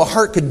 I didn't know a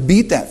heart could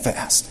beat that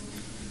fast.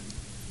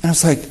 And I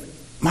was like,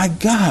 my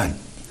God,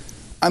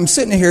 I'm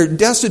sitting here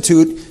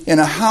destitute in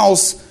a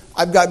house.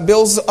 I've got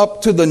bills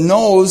up to the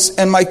nose,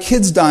 and my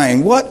kid's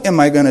dying. What am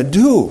I going to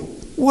do?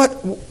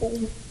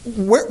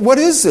 What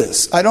is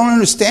this? I don't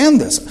understand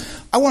this.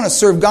 I want to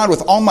serve God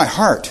with all my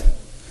heart.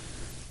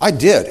 I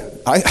did.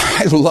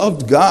 I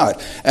loved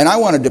God, and I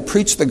wanted to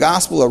preach the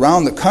gospel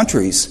around the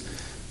countries.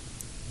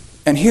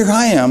 And here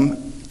I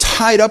am,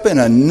 tied up in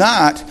a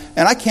knot,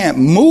 and I can't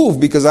move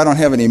because I don't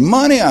have any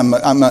money. I'm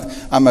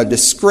a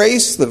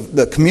disgrace.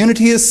 The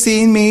community is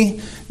seeing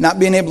me not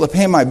being able to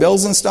pay my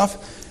bills and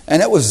stuff.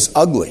 And it was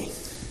ugly.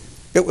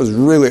 It was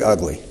really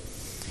ugly.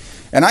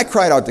 And I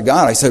cried out to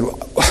God. I said,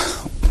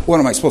 what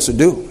am I supposed to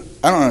do?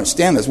 I don't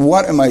understand this.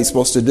 What am I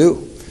supposed to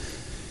do?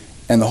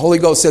 And the Holy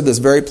Ghost said this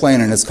very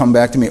plain, and it's come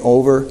back to me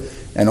over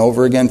and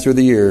over again through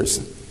the years.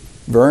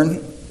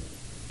 Vern,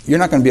 you're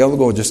not going to be able to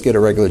go just get a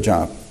regular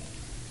job.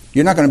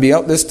 You're not going to be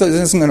out. This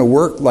isn't going to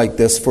work like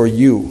this for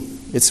you.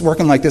 It's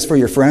working like this for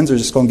your friends. They're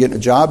just going to get a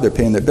job. They're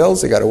paying their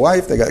bills. They got a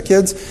wife. They got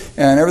kids.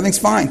 And everything's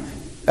fine.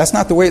 That's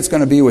not the way it's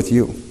going to be with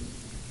you.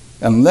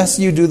 Unless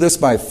you do this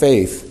by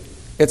faith,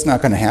 it's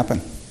not going to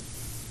happen.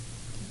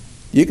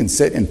 You can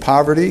sit in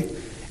poverty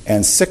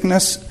and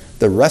sickness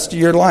the rest of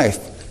your life.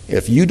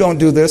 If you don't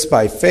do this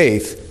by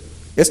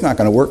faith, it's not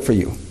going to work for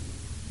you.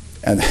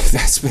 And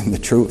that's been the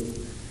truth.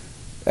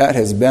 That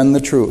has been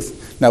the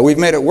truth. Now, we've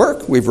made it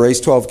work. We've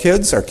raised 12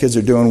 kids. Our kids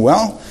are doing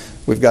well.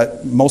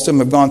 Most of them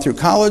have gone through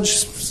college.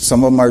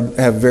 Some of them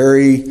have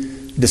very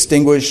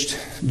distinguished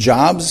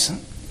jobs.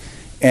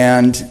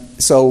 And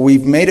so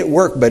we've made it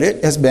work, but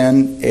it has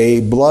been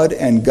a blood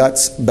and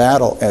guts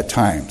battle at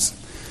times.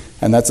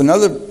 And that's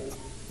another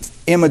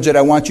image that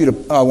I want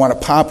to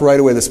pop right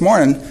away this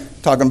morning,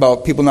 talking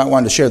about people not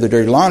wanting to share their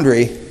dirty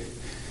laundry.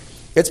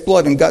 It's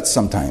blood and guts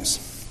sometimes.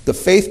 The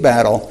faith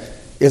battle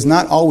is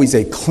not always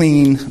a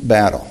clean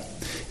battle.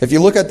 If you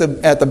look at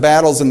the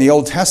battles in the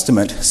Old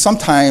Testament,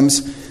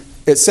 sometimes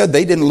it said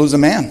they didn't lose a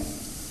man.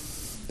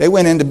 They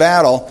went into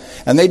battle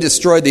and they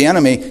destroyed the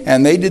enemy,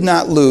 and they did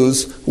not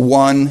lose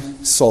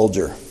one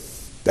soldier.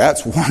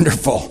 That's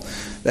wonderful.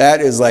 That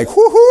is like,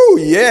 whoo-hoo,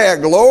 yeah,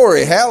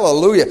 glory,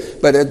 hallelujah.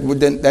 But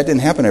that didn't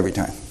happen every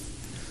time.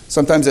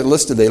 Sometimes it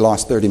listed they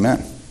lost 30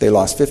 men. They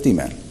lost 50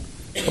 men.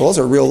 Those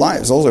are real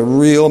lives. Those are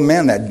real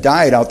men that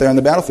died out there on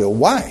the battlefield.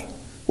 Why?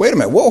 Wait a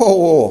minute.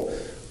 Whoa.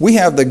 We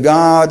have the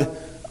God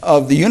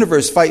of the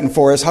universe fighting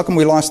for us. How come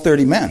we lost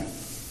 30 men?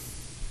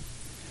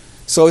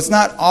 So it's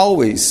not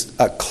always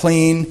a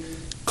clean,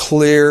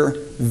 clear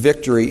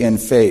victory in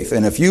faith.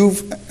 And if you've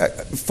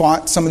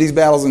fought some of these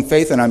battles in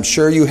faith, and I'm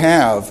sure you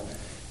have,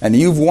 and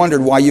you've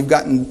wondered why you've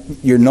gotten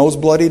your nose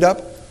bloodied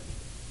up,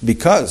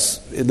 because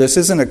this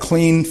isn't a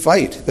clean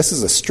fight. This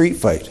is a street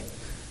fight.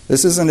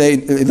 This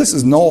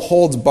is no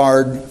holds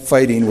barred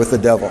fighting with the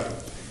devil.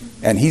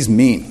 And he's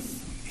mean.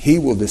 He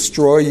will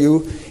destroy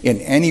you in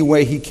any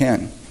way he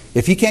can.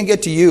 If he can't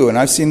get to you, and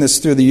I've seen this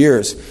through the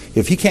years,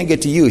 if he can't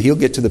get to you, he'll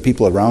get to the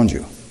people around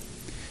you.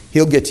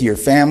 He'll get to your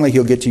family,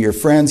 he'll get to your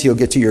friends, he'll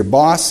get to your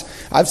boss.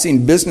 I've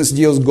seen business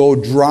deals go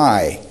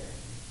dry.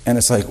 And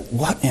it's like,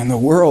 what in the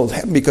world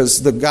happened?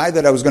 Because the guy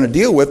that I was going to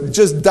deal with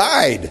just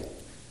died.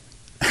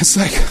 It's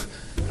like,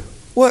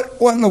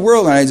 what in the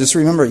world? And I just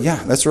remember,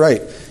 yeah, that's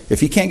right.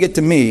 If he can't get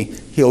to me,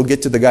 he'll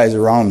get to the guys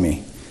around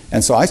me.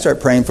 And so I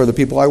start praying for the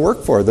people I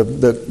work for,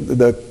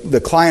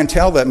 the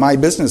clientele that my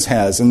business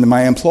has, and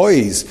my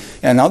employees,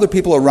 and other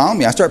people around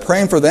me. I start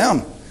praying for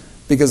them,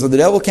 because if the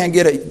devil can't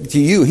get it to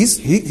you,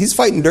 he's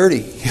fighting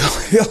dirty.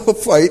 He'll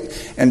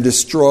fight and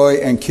destroy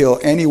and kill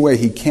any way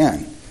he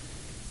can.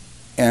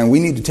 And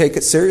we need to take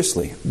it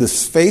seriously.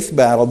 This faith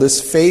battle,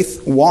 this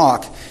faith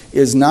walk,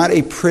 is not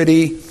a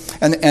pretty.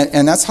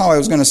 And that's how I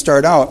was going to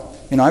start out.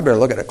 I better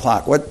look at a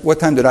clock. What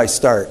time did I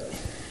start?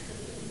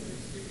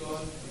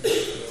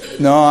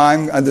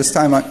 No, this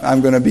time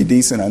I'm going to be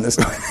decent on this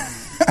one.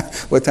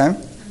 What time?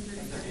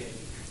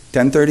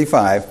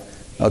 10:35.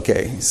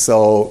 Okay,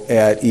 so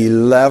at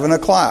 11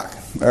 o'clock.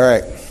 All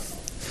right.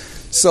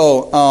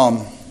 So,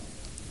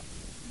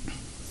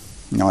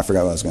 now I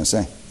forgot what I was going to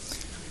say.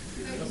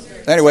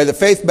 Anyway, the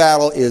faith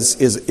battle is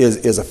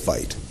a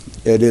fight.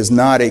 It is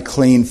not a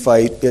clean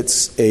fight.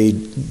 It's a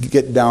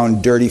get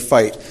down dirty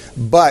fight.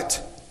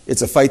 But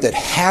it's a fight that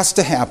has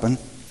to happen,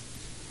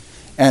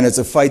 and it's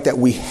a fight that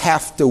we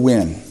have to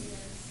win.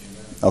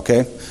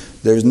 Okay?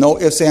 There's no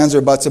ifs, ands,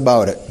 or buts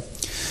about it.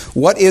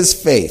 What is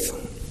faith?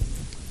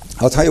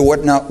 I'll tell you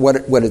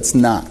what it's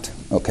not.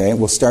 Okay?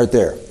 We'll start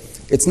there.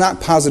 It's not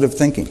positive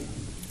thinking.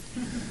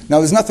 Now,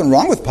 there's nothing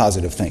wrong with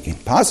positive thinking.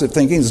 Positive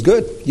thinking is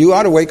good. You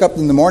ought to wake up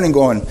in the morning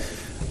going,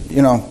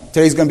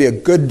 today's going to be a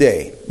good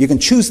day. You can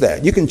choose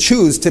that. You can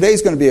choose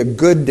today's going to be a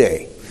good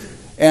day.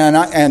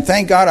 And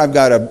thank God I've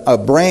got a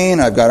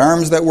brain, I've got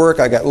arms that work,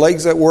 I've got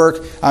legs that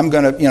work. I'm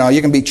going to,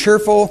 you can be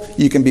cheerful,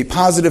 you can be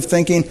positive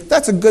thinking.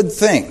 That's a good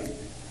thing.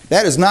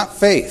 That is not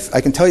faith.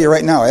 I can tell you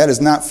right now, that is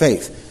not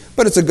faith.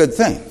 But it's a good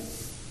thing.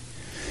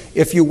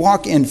 If you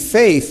walk in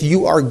faith,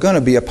 you are going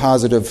to be a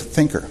positive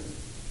thinker.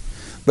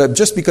 But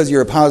just because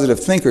you're a positive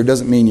thinker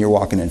doesn't mean you're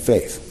walking in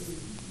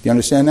faith. Do you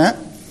understand that?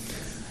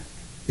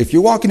 If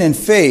you're walking in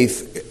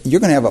faith, you're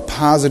going to have a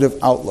positive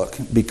outlook,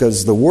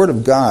 because the Word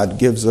of God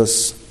gives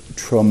us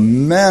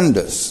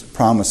tremendous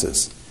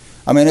promises.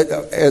 I mean,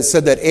 it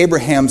said that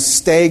Abraham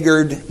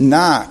staggered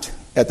not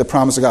at the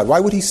promise of God. Why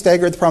would he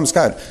stagger at the promise of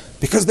God?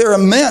 Because they're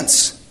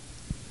immense.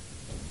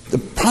 The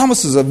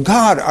promises of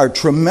God are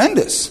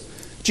tremendous.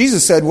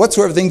 Jesus said,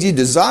 whatsoever things you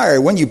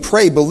desire, when you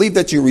pray, believe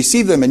that you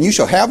receive them and you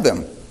shall have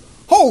them.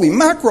 Holy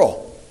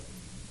mackerel!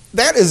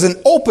 That is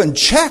an open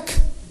check.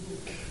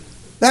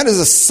 That is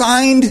a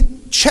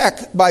signed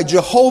check by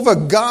Jehovah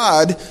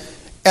God,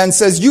 and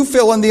says you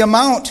fill in the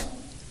amount.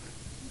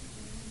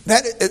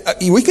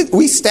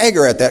 We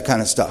stagger at that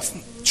kind of stuff.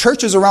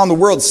 Churches around the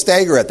world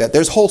stagger at that.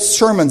 There's whole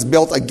sermons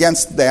built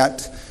against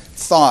that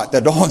thought,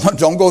 that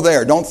don't go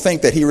there. Don't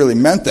think that he really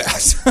meant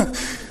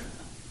that.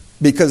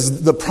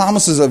 Because the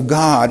promises of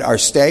God are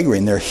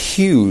staggering. They're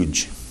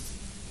huge.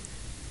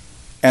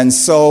 And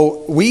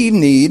so we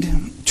need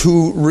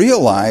to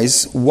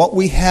realize what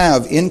we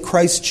have in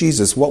Christ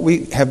Jesus, what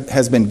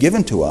has been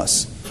given to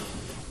us,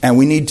 and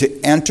we need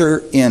to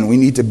enter in. We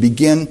need to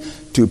begin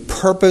to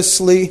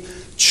purposely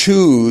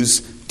choose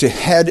to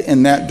head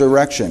in that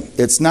direction.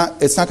 It's not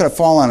going to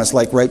fall on us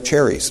like ripe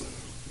cherries.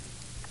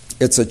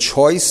 It's a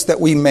choice that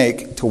we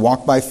make to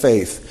walk by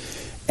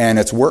faith, and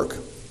it's work.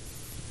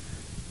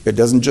 It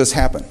doesn't just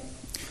happen.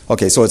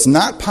 Okay, so it's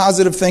not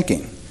positive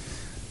thinking.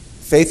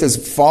 Faith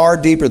is far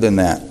deeper than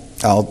that.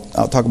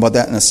 I'll talk about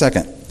that in a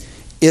second.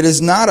 It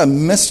is not a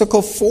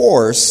mystical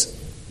force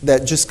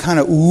that just kind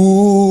of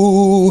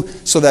ooh,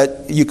 so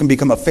that you can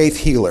become a faith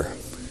healer.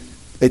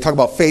 They talk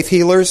about faith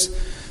healers.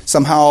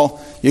 Somehow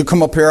you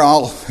come up here,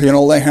 I'll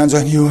lay hands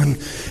on you,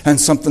 and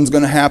something's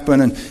going to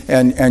happen,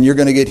 and you're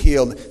going to get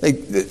healed.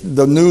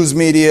 The news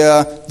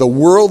media, the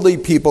worldly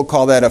people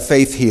call that a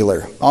faith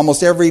healer.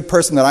 Almost every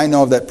person that I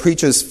know of that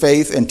preaches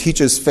faith and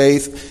teaches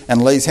faith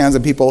and lays hands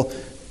on people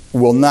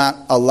will not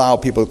allow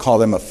people to call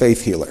them a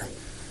faith healer,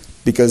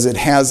 because it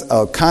has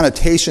a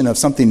connotation of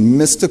something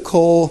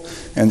mystical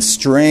and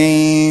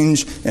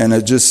strange, and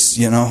it just,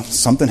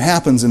 something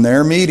happens in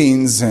their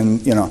meetings, and,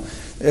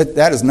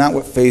 that is not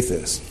what faith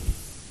is.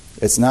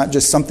 It's not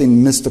just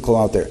something mystical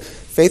out there.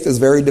 Faith is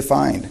very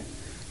defined,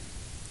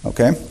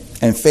 okay?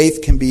 And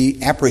faith can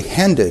be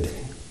apprehended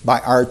by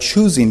our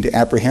choosing to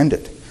apprehend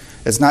it.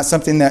 It's not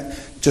something that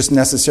just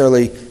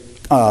necessarily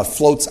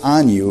floats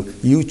on you.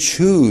 You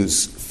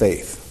choose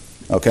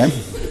faith, okay?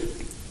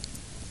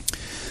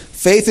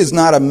 Faith is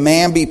not a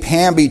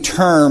mamby-pamby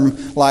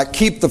term like,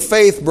 keep the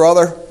faith,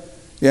 brother,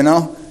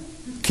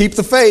 Keep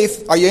the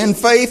faith. Are you in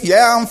faith?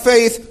 Yeah, I'm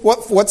faith.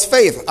 What's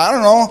faith? I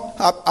don't know.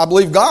 I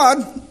believe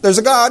God. There's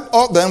a God.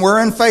 Oh, then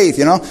we're in faith,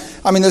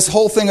 this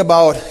whole thing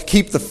about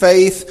keep the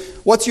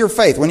faith. What's your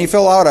faith? When you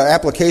fill out an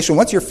application,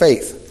 what's your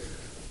faith?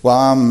 Well,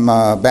 I'm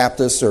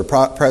Baptist or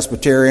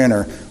Presbyterian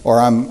or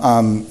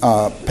I'm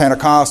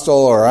Pentecostal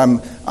or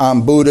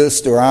I'm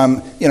Buddhist or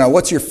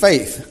what's your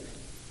faith?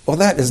 Well,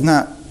 that is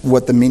not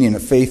what the meaning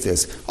of faith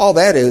is. All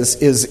that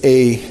is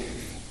a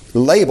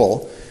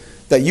label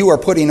that you are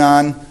putting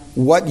on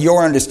what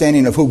your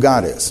understanding of who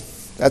God is.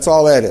 That's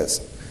all that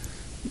is.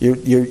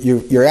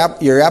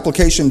 Your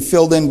application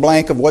filled in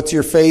blank of what's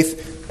your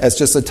faith, that's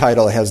just a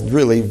title. It has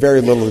really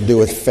very little to do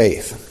with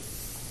faith.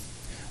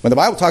 When the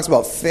Bible talks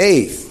about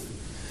faith,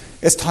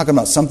 it's talking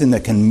about something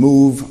that can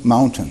move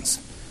mountains.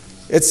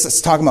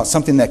 It's talking about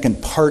something that can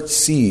part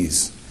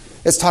seas.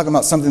 It's talking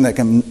about something that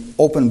can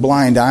open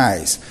blind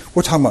eyes.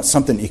 We're talking about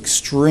something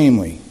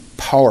extremely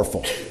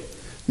powerful.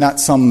 Not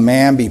some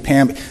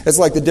mamby-pamby. It's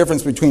like the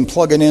difference between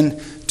plugging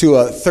in to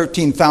a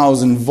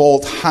 13,000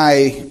 volt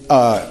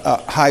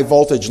high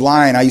voltage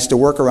line I used to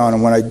work around,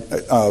 and when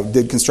I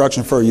did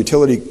construction for a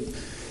utility,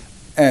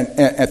 and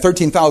at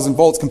 13,000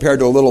 volts compared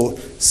to a little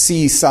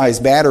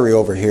C-sized battery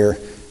over here,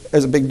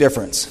 there's a big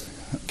difference.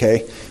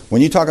 Okay,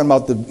 when you're talking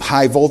about the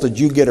high voltage,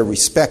 you get a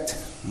respect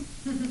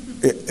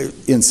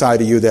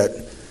inside of you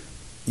that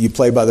you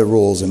play by the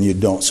rules and you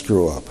don't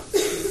screw up.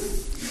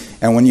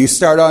 And when you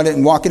start on it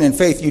and walking in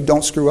faith, you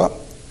don't screw up.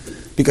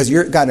 Because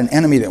you've got an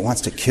enemy that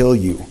wants to kill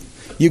you.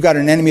 You've got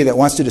an enemy that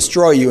wants to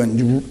destroy you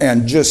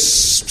and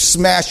just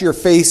smash your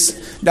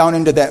face down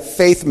into that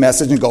faith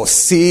message and go,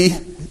 see,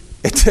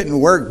 it didn't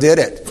work, did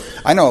it?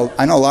 I know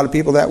a lot of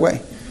people that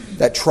way.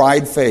 That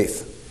tried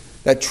faith.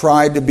 That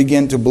tried to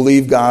begin to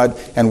believe God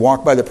and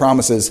walk by the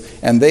promises.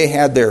 And they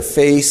had their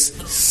face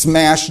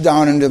smashed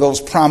down into those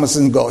promises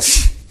and go,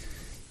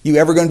 you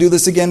ever going to do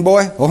this again,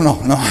 boy? Oh, no,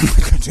 I'm not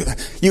going to do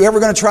that. You ever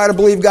going to try to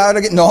believe God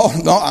again? No,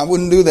 I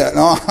wouldn't do that.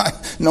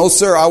 No,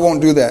 sir, I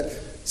won't do that.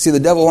 See, the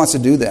devil wants to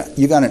do that.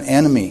 You got an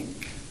enemy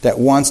that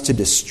wants to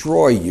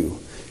destroy you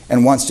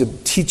and wants to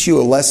teach you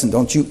a lesson.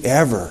 Don't you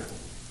ever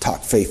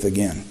talk faith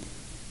again.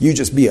 You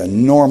just be a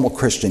normal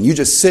Christian. You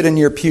just sit in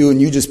your pew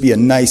and you just be a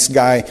nice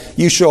guy.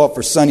 You show up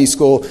for Sunday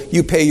school.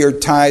 You pay your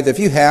tithe if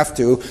you have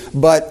to,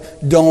 but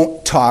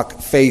don't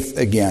talk faith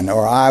again,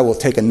 or I will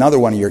take another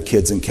one of your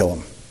kids and kill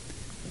him.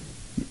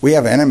 We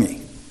have an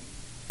enemy,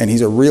 and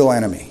he's a real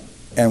enemy.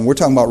 And we're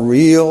talking about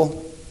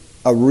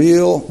a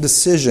real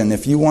decision.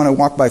 If you want to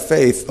walk by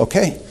faith,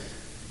 okay,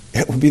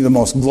 it will be the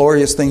most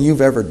glorious thing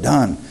you've ever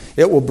done.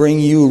 It will bring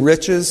you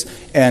riches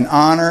and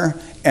honor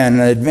and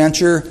an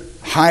adventure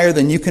higher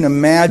than you can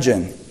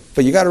imagine.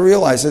 But you got to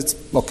realize it's,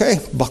 okay,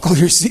 buckle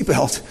your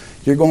seatbelt.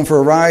 You're going for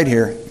a ride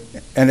here.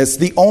 And it's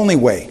the only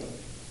way.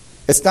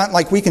 It's not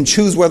like we can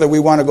choose whether we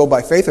want to go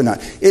by faith or not.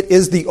 It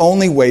is the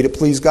only way to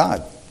please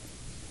God.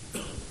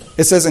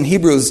 It says in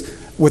Hebrews,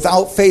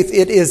 without faith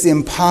it is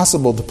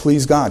impossible to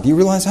please God. Do you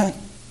realize that?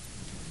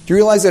 Do you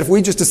realize that if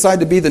we just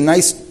decide to be the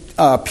nice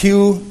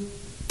pew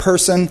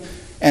person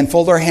and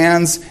fold our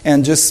hands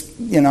and just,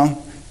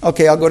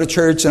 okay, I'll go to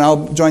church and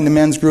I'll join the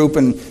men's group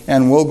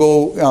and we'll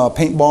go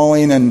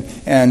paintballing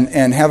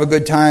and have a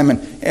good time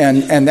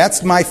and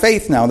that's my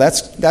faith now.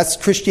 That's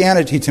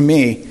Christianity to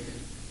me.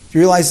 Do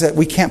you realize that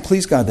we can't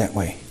please God that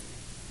way?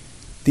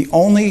 The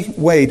only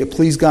way to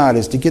please God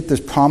is to get the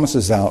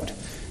promises out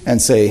and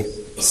say,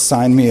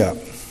 sign me up.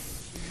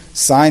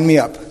 Sign me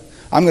up.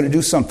 I'm going to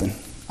do something.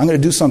 I'm going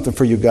to do something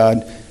for you,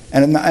 God.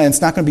 And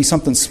it's not going to be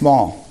something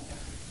small.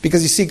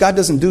 Because you see, God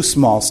doesn't do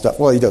small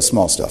stuff. Well, he does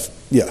small stuff.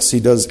 Yes, he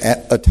does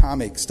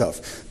atomic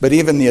stuff. But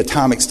even the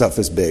atomic stuff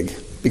is big.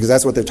 Because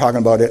that's what they're talking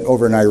about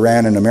over in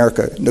Iran and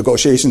America.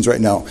 Negotiations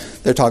right now.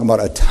 They're talking about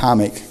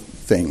atomic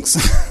things.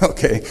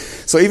 Okay?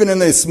 So even in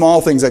the small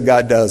things that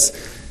God does,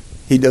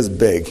 he does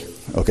big.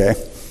 Okay?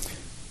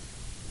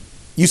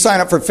 You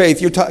sign up for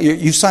faith,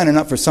 you're signing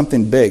up for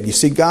something big. You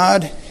see,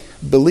 God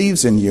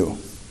believes in you.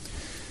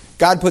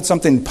 God put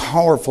something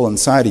powerful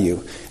inside of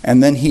you,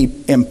 and then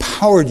he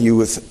empowered you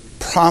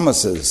with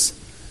promises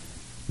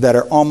that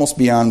are almost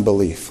beyond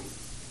belief.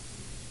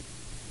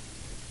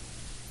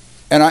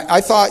 And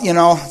I thought,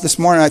 this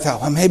morning I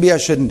thought, well, maybe I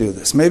shouldn't do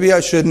this. Maybe I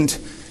shouldn't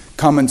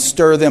come and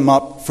stir them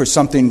up for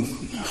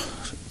something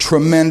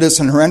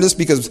tremendous and horrendous,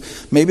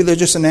 because maybe they're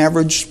just an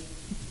average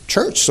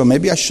church. So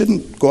maybe I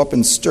shouldn't go up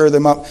and stir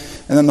them up.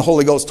 And then the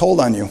Holy Ghost told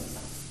on you.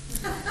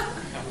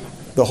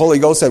 The Holy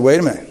Ghost said, wait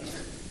a minute.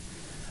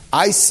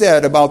 I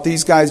said about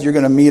these guys you're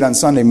going to meet on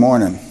Sunday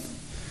morning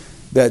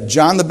that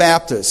John the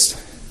Baptist,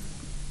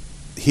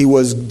 he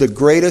was the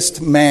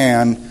greatest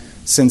man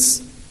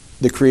since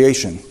the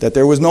creation. That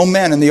there was no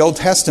men in the Old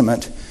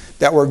Testament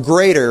that were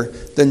greater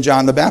than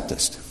John the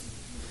Baptist.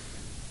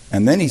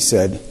 And then he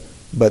said,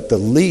 but the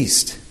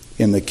least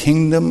in the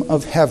kingdom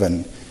of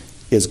heaven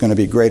is going to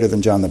be greater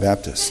than John the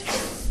Baptist.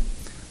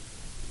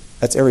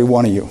 That's every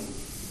one of you.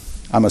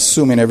 I'm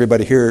assuming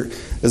everybody here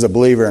is a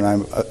believer,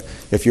 and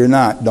if you're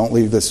not, don't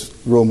leave this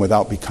room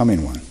without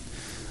becoming one.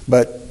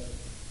 But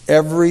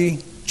every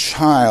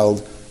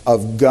child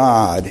of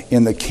God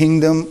in the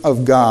kingdom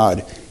of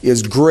God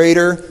is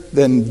greater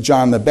than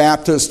John the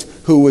Baptist,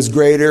 who was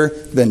greater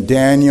than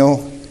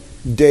Daniel,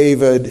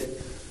 David,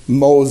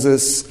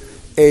 Moses,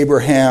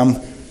 Abraham.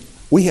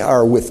 We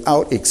are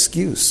without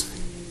excuse.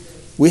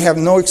 We have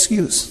no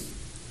excuse.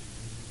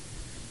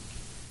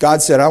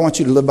 God said, I want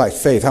you to live by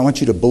faith. I want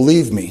you to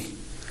believe me.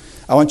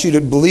 I want you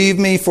to believe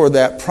me for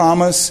that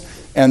promise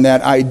and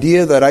that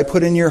idea that I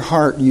put in your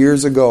heart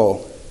years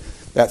ago.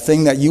 That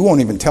thing that you won't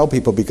even tell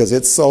people because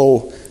it's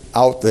so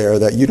out there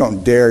that you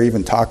don't dare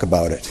even talk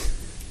about it.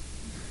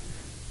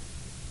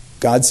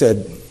 God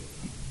said,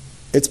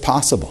 it's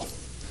possible.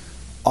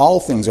 All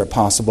things are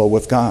possible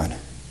with God.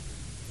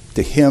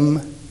 To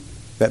him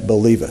that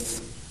believeth.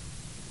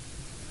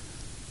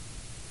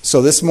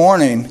 So this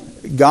morning,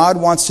 God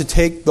wants to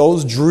take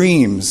those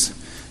dreams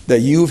that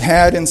you've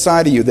had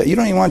inside of you that you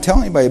don't even want to tell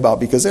anybody about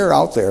because they're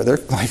out there. They're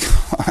like,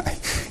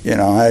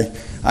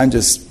 I'm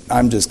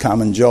just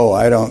common Joe.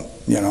 I don't,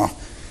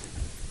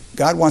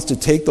 God wants to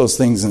take those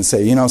things and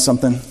say,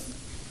 something?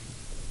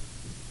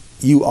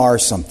 You are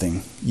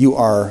something. You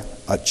are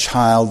a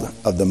child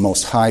of the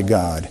Most High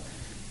God.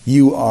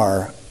 You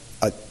are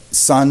a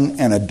son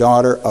and a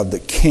daughter of the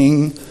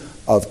King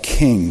of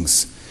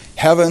Kings.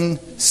 Heaven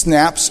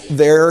snaps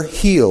their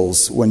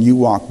heels when you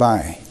walk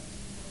by.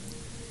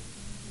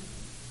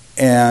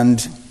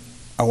 And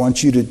I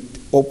want you to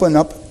open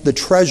up the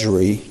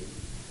treasury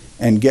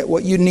and get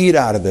what you need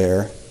out of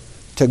there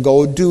to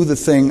go do the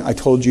thing I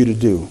told you to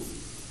do.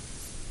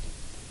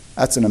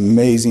 That's an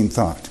amazing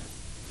thought.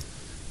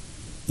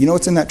 You know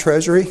what's in that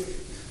treasury?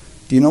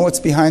 Do you know what's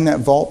behind that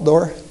vault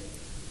door?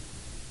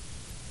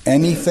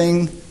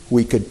 Anything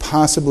we could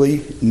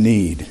possibly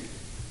need.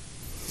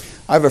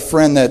 I have a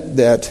friend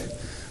that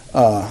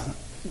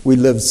we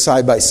lived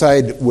side by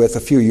side with a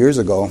few years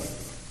ago.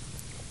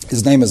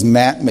 His name is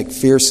Matt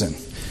McPherson.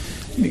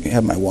 You can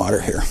have my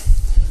water here.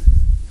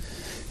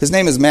 His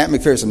name is Matt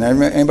McPherson.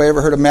 Anybody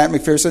ever heard of Matt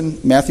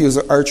McPherson? Matthews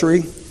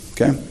Archery?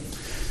 Okay.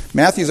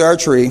 Matthews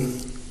Archery,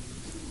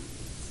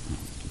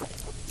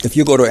 if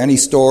you go to any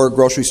store,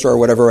 grocery store,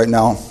 whatever right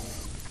now,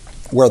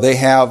 where they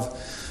have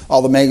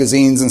all the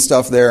magazines and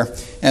stuff there,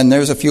 and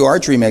there's a few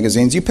archery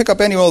magazines. You pick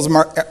up any of those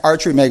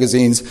archery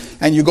magazines,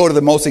 and you go to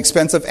the most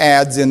expensive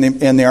ads in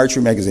the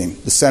archery magazine,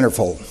 the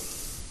centerfold.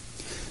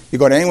 You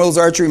go to any of those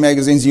archery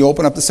magazines, you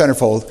open up the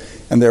centerfold,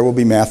 and there will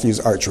be Matthews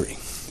Archery.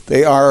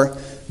 They are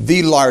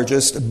the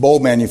largest bow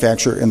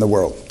manufacturer in the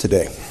world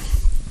today.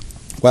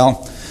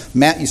 Well,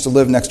 Matt used to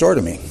live next door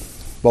to me.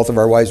 Both of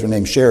our wives were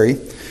named Sherry,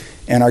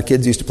 and our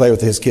kids used to play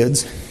with his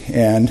kids,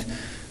 and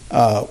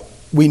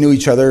we knew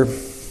each other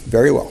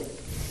very well.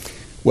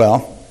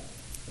 Well,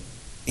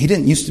 he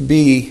didn't used to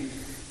be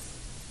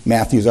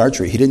Matthews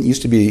Archery. He didn't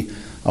used to be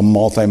a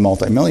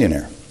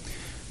multi-millionaire.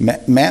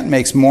 Matt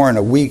makes more in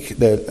a week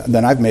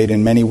than I've made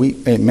in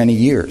many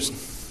years.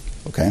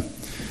 Okay,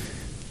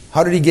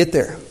 how did he get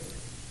there?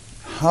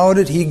 How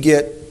did he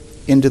get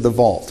into the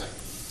vault?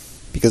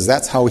 Because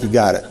that's how he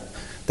got it.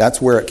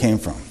 That's where it came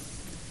from.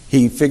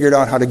 He figured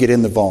out how to get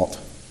in the vault.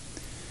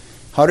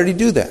 How did he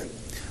do that?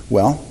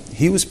 Well,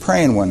 he was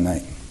praying one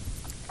night,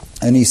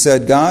 and he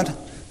said, God,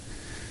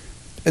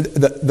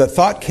 the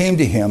thought came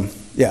to him.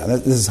 Yeah,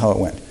 this is how it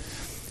went.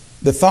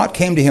 The thought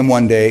came to him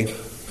one day,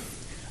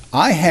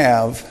 I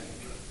have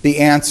the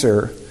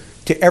answer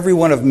to every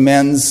one of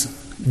men's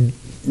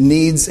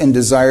needs and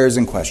desires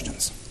and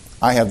questions.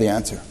 I have the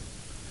answer.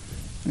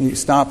 And he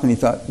stopped and he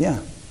thought, yeah,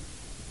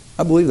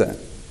 I believe that.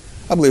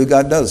 I believe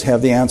God does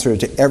have the answer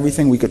to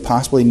everything we could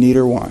possibly need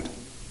or want.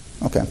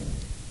 Okay.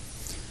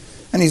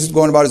 And he's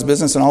going about his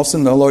business, and all of a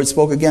sudden the Lord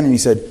spoke again, and he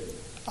said,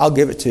 I'll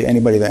give it to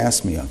anybody that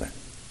asks me of it.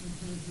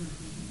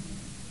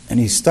 And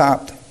he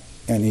stopped,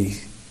 and he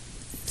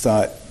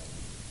thought,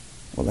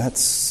 well,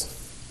 that's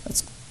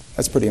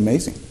pretty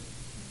amazing.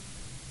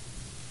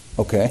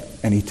 Okay.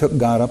 And he took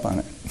God up on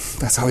it.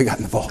 That's how he got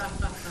in the vault.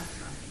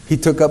 He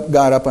took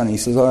God up on it. He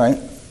says, all right,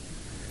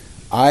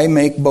 I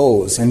make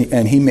bows.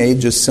 And he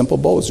made just simple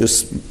bows,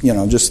 just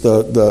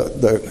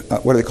the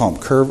what do they call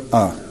them?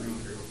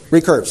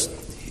 Recurves.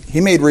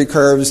 He made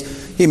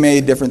recurves. He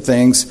made different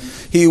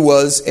things. He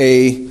was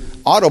a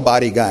auto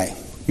body guy.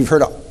 You've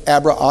heard of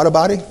Abra Auto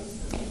Body?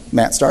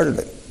 Matt started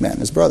it. Matt and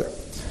his brother.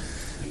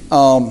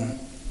 Abra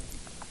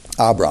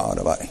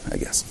Auto Body, I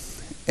guess.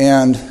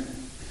 And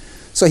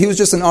so he was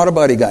just an auto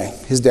body guy.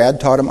 His dad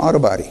taught him auto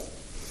body.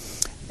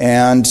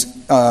 And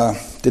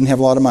didn't have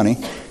a lot of money.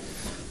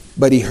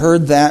 But he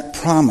heard that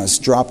promise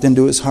dropped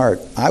into his heart.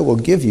 I will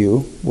give you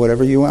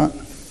whatever you want.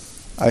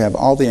 I have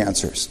all the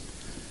answers.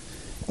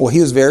 Well,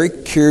 he was a very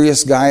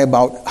curious guy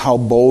about how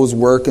bows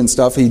work and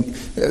stuff.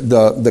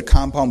 The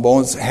compound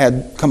bows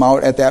had come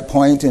out at that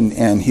point,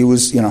 and he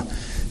was,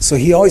 so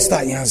he always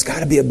thought, there's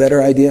got to be a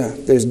better idea.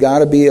 There's got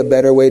to be a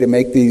better way to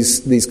make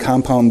these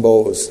compound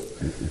bows.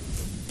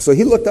 So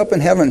he looked up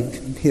in heaven.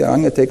 I'm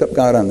going to take up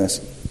God on this.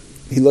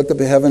 He looked up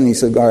in heaven and he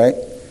said, all right,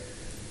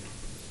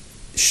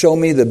 show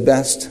me the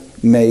best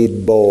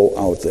made bow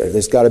out there.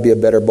 There's got to be a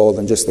better bow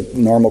than just the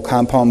normal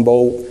compound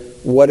bow.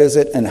 What is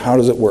it and how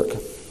does it work?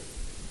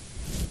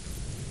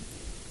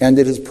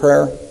 Ended his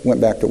prayer,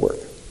 went back to work.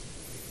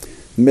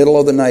 Middle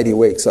of the night he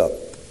wakes up.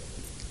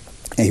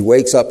 And he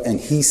wakes up and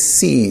he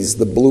sees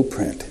the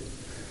blueprint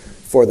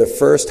for the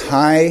first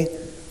high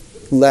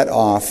let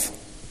off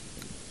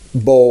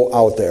bow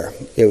out there.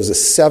 It was a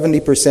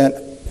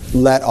 70%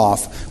 let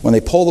off. When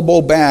they pull the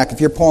bow back, if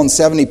you're pulling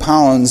 70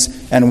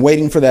 pounds and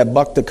waiting for that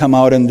buck to come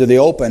out into the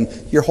open,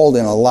 you're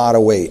holding a lot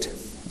of weight.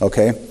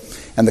 Okay?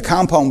 And the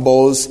compound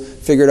bows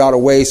figured out a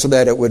way so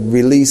that it would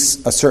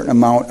release a certain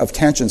amount of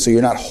tension so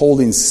you're not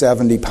holding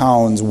 70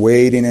 pounds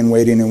waiting and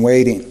waiting and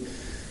waiting.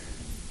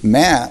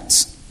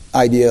 Matt's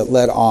idea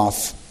let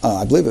off,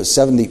 I believe it was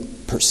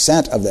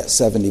 70% of that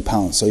 70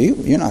 pounds. So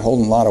you're not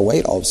holding a lot of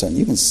weight all of a sudden.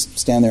 You can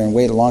stand there and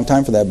wait a long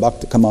time for that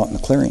buck to come out in the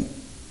clearing.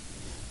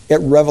 It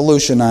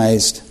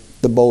revolutionized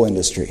the bow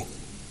industry.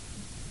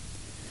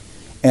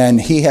 And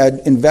he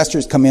had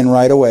investors come in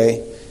right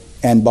away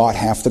and bought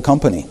half the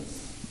company.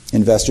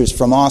 Investors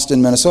from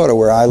Austin, Minnesota,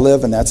 where I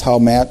live, and that's how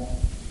Matt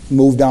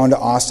moved down to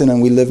Austin,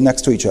 and we live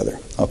next to each other.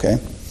 Okay.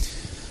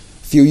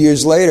 A few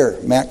years later,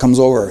 Matt comes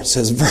over and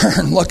says,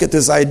 Vern, look at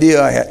this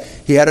idea I had.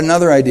 He had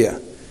another idea.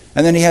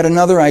 And then he had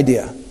another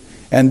idea.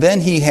 And then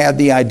he had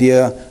the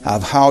idea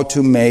of how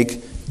to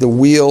make the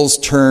wheels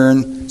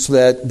turn so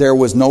that there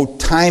was no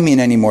timing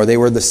anymore. They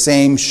were the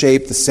same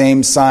shape, the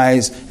same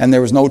size, and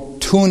there was no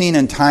tuning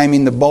and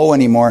timing the bow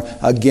anymore.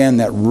 Again,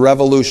 that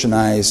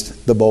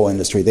revolutionized the bow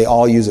industry. They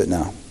all use it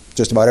now.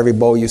 Just about every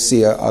bow you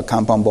see, a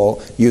compound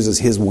bow, uses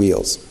his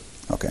wheels.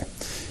 Okay.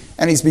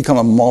 And he's become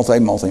a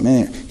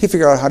multi-millionaire. He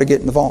figured out how to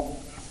get in the vault.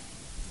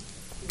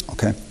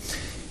 Okay.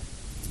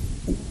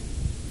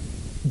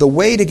 The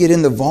way to get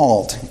in the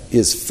vault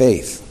is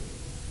faith.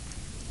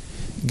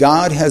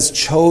 God has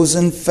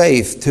chosen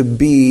faith to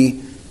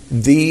be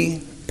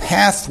the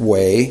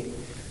pathway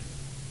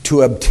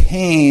to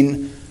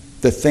obtain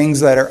the things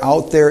that are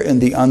out there in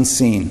the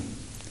unseen.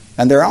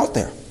 And they're out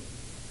there.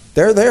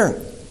 They're there.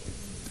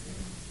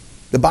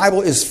 The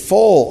Bible is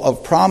full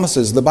of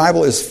promises. The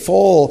Bible is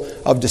full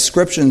of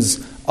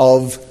descriptions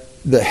of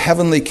the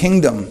heavenly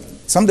kingdom.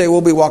 Someday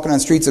we'll be walking on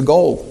streets of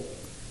gold.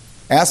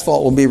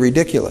 Asphalt will be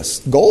ridiculous.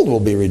 Gold will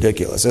be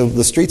ridiculous.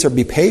 The streets will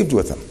be paved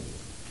with them.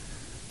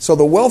 So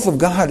the wealth of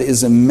God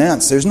is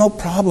immense. There's no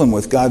problem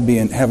with God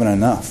being heaven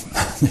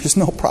enough. There's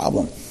no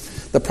problem.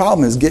 The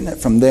problem is getting it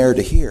from there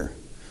to here.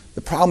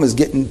 The problem is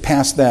getting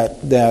past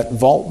that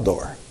vault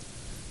door.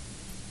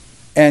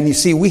 And you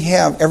see,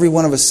 every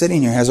one of us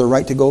sitting here has a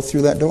right to go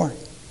through that door.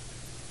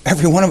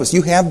 Every one of us.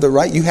 You have the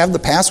right. You have the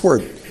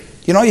password.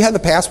 You know you have the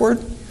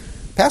password?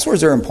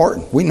 Passwords are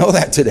important. We know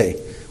that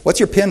today. What's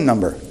your PIN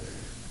number?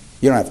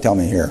 You don't have to tell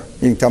me here.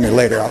 You can tell me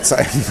later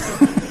outside.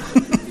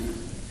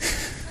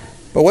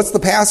 But what's the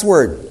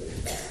password?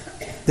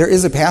 There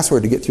is a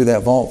password to get through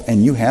that vault,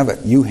 and you have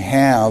it. You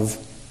have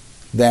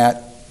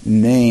that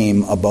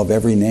name above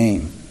every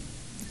name.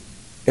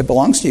 It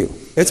belongs to you.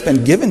 It's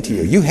been given to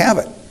you. You have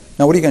it.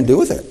 Now, what are you going to do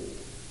with it?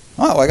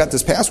 Oh, I got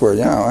this password.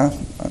 I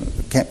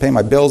can't pay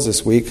my bills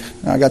this week.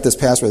 I got this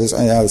password.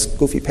 This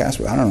goofy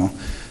password. I don't know.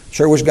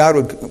 Sure wish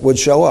God would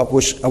show up.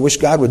 I wish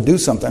God would do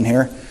something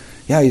here.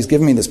 Yeah, He's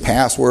given me this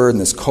password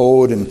and this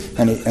code, and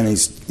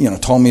He's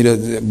told me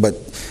to. But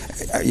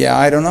yeah,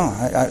 I don't know.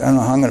 I don't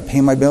know how I'm going to pay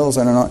my bills.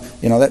 I don't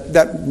know.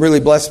 That really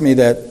blessed me.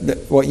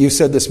 That what you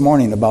said this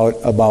morning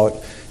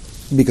about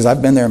because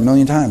I've been there a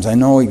million times. I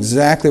know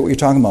exactly what you're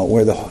talking about.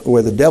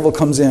 Where the devil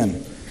comes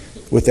in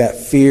with that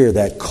fear,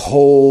 that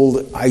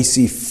cold,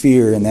 icy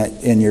fear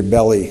in your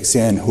belly,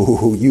 saying,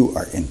 "Ooh, you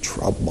are in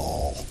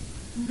trouble.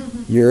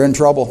 You're in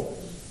trouble."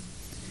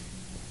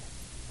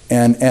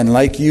 And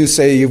like you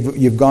say,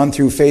 you've gone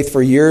through faith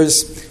for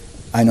years.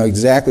 I know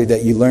exactly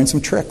that you learned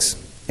some tricks.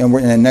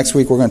 And next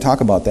week we're going to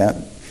talk about that.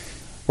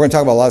 We're going to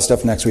talk about a lot of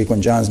stuff next week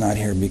when John's not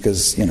here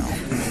because,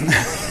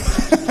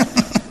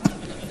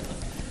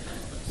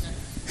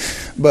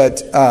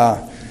 But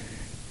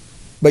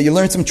you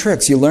learn some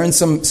tricks. You learn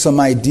some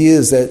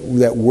ideas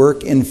that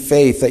work in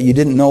faith that you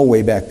didn't know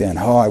way back then.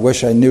 Oh, I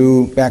wish I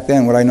knew back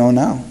then what I know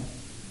now.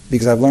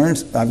 Because I've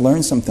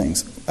learned some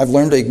things. I've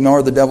learned to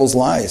ignore the devil's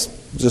lies.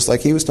 just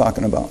like he was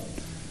talking about.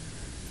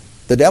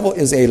 The devil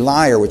is a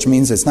liar, which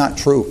means it's not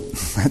true.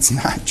 It's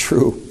not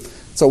true.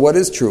 So what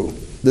is true?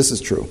 This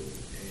is true.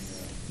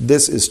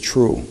 This is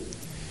true.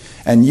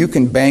 And you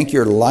can bank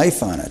your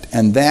life on it.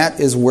 And that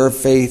is where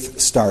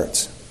faith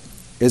starts.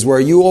 Is where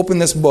you open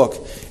this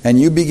book and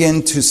you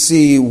begin to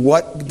see,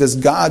 what does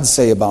God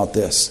say about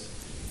this?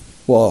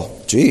 Well,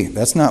 gee,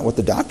 that's not what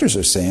the doctors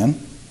are saying.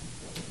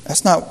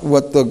 That's not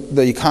what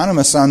the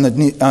economists on the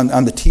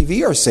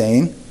TV are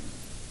saying.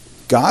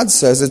 God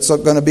says it's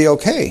going to be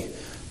okay.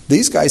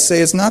 These guys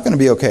say it's not going to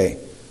be okay.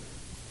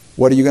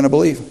 What are you going to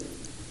believe?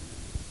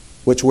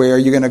 Which way are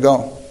you going to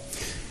go?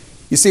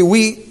 You see,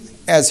 we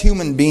as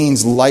human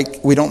beings,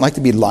 we don't like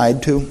to be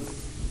lied to.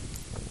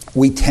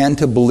 We tend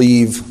to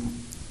believe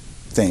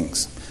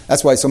things.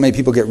 That's why so many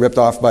people get ripped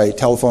off by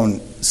telephone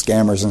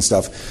scammers and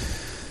stuff.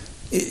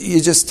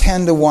 You just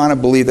tend to want to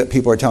believe that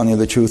people are telling you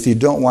the truth. You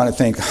don't want to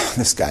think,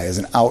 this guy is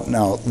an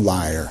out-and-out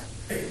liar.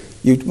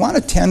 You want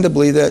to tend to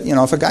believe that,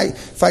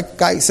 if a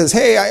guy says,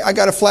 hey, I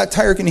got a flat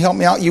tire, can you help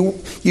me out? You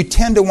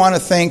tend to want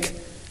to think,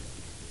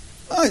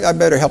 I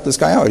better help this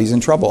guy out, he's in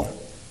trouble.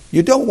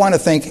 You don't want to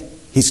think,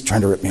 he's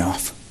trying to rip me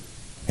off.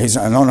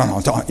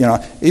 No, don't,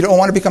 you don't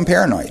want to become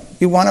paranoid.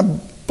 You want to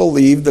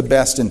believe the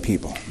best in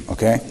people,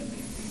 okay?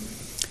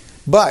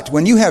 But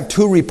when you have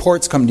two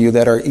reports come to you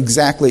that are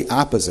exactly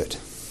opposite,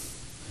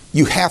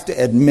 you have to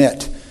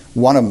admit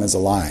one of them is a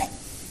lie.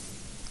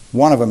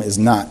 One of them is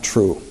not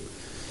true.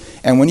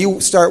 And when you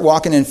start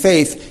walking in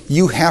faith,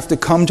 you have to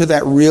come to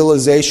that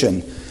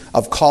realization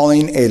of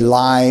calling a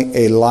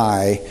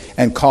lie,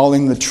 and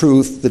calling the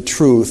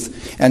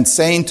truth, and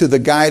saying to the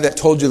guy that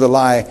told you the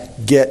lie,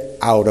 get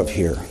out of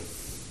here.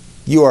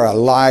 You are a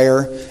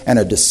liar and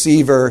a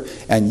deceiver,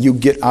 and you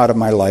get out of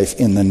my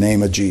life in the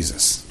name of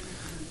Jesus.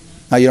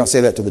 Now, you don't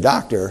say that to the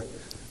doctor,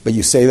 but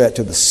you say that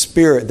to the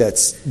spirit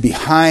that's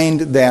behind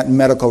that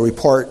medical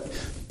report,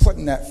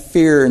 putting that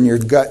fear in your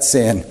gut,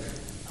 saying,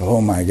 oh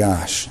my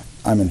gosh,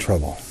 I'm in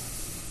trouble.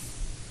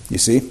 You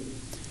see?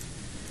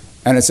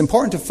 And it's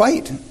important to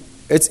fight.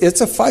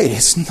 It's a fight.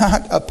 It's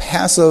not a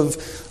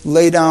passive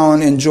lay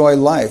down, enjoy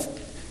life.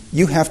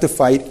 You have to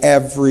fight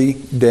every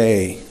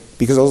day,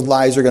 because those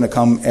lies are going to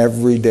come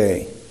every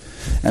day.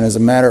 And as a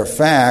matter of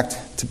fact,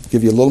 to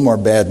give you a little more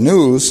bad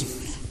news,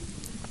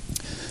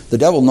 the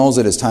devil knows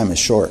that his time is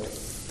short.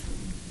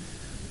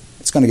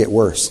 It's going to get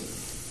worse.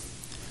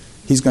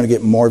 He's going to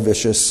get more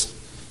vicious.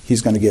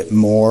 He's going to get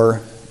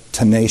more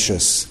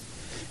tenacious.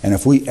 And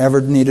if we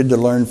ever needed to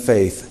learn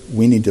faith,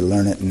 we need to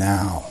learn it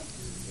now.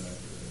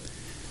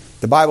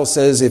 The Bible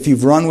says, if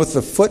you've run with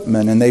the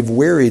footmen and they've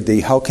wearied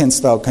thee, how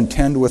canst thou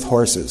contend with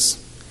horses?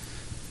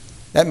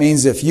 That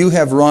means if you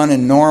have run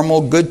in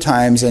normal, good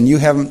times and you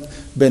haven't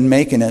been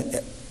making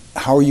it,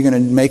 how are you going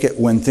to make it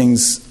when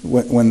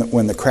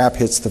the crap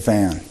hits the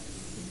fan?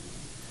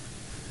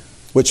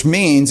 Which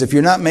means if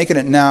you're not making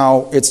it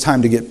now, it's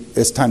time to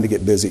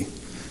get busy.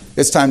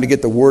 It's time to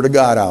get the Word of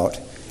God out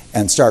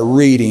and start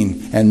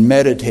reading and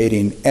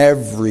meditating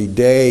every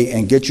day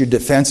and get your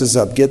defenses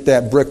up. Get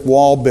that brick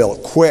wall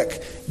built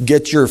quick.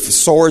 Get your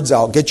swords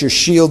out. Get your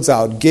shields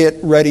out.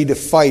 Get ready to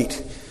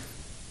fight.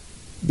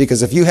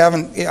 Because if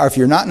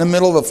you're not in the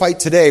middle of a fight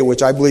today,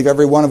 which I believe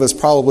every one of us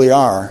probably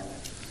are,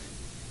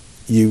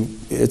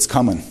 it's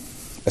coming.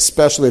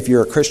 Especially if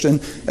you're a Christian,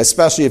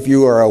 especially if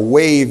you are a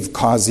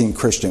wave-causing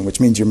Christian,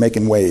 which means you're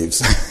making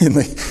waves.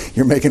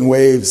 You're making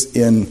waves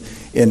in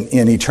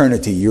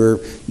eternity.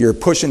 You're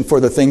pushing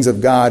for the things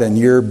of God and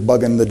you're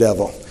bugging the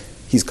devil.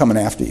 He's coming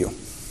after you.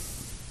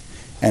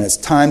 And it's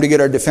time to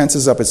get our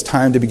defenses up. It's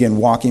time to begin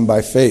walking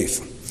by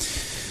faith.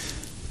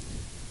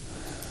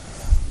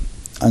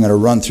 I'm going to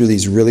run through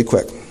these really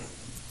quick.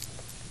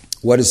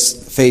 What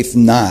is faith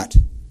not?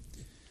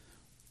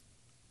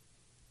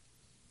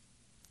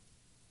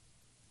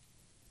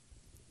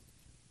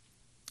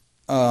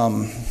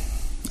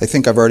 I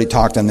think I've already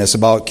talked on this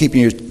about keeping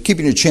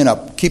your chin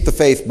up. Keep the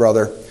faith,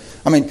 brother.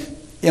 I mean,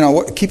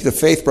 keep the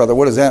faith, brother.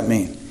 What does that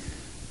mean?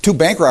 Two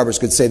bank robbers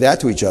could say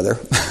that to each other.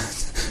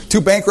 Two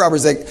bank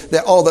robbers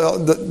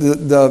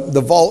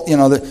the vault,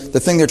 the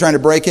thing they're trying to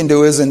break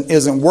into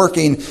isn't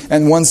working,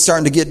 and one's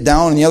starting to get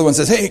down, and the other one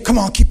says, "Hey, come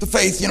on, keep the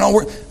faith."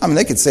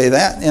 They could say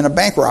that in a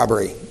bank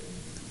robbery.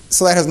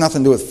 So that has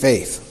nothing to do with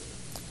faith.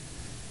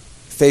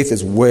 Faith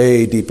is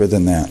way deeper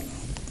than that.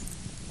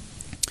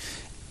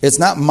 It's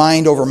not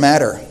mind over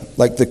matter,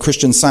 like the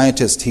Christian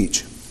scientists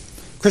teach.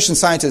 Christian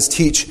scientists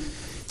teach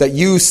that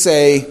you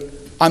say,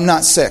 I'm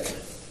not sick.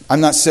 I'm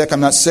not sick.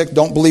 I'm not sick.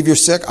 Don't believe you're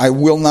sick. I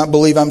will not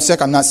believe I'm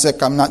sick. I'm not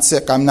sick. I'm not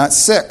sick. I'm not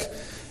sick.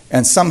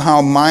 And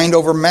somehow mind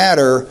over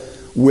matter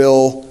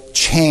will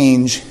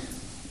change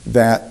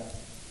that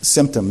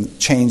symptom,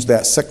 change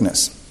that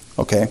sickness.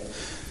 Okay?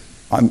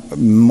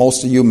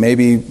 Most of you,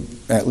 maybe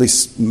at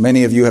least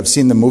many of you, have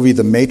seen the movie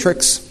The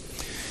Matrix.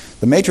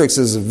 The Matrix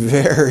is a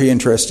very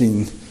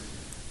interesting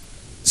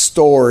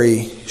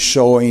story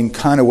showing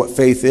kind of what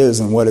faith is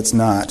and what it's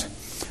not.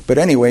 But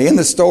anyway, in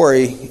the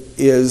story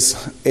is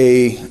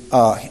a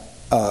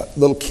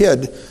little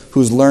kid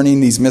who's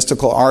learning these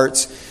mystical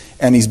arts,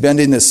 and he's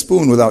bending this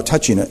spoon without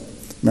touching it.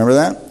 Remember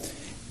that?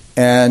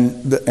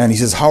 And he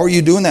says, how are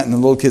you doing that? And the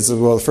little kid says,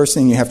 well, the first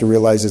thing you have to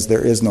realize is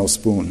there is no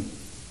spoon.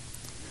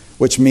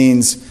 Which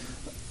means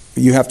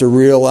you have to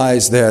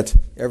realize that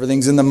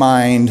everything's in the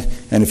mind,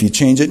 and if you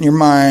change it in your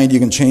mind, you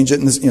can change it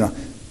in this,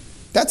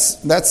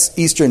 That's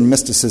Eastern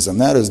mysticism.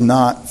 That is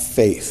not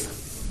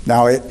faith.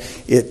 Now,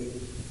 it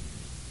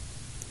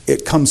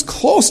comes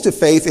close to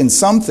faith in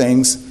some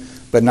things,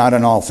 but not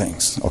in all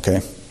things,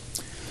 okay?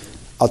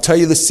 I'll tell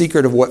you the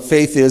secret of what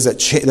faith is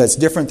that's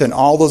different than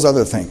all those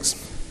other things.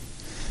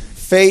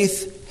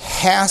 Faith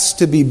has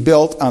to be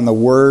built on the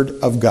Word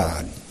of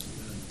God.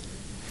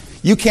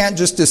 You can't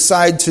just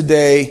decide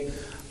today,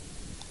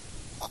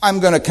 I'm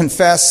going to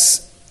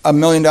confess $1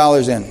 million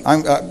in.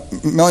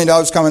 $1 million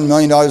coming, $1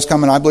 million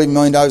coming. I believe $1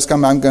 million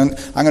coming. I'm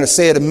going to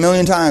say it 1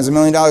 million times. $1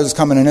 million is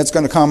coming, and it's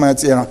going to come. And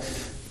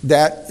it's,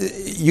 that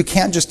you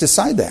can't just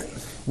decide that.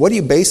 What do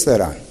you base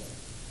that on?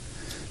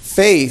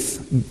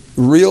 Faith,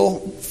 real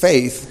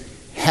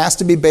faith, has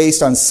to be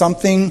based on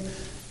something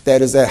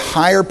that is a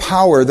higher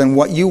power than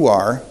what you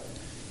are.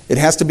 It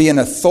has to be an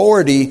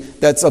authority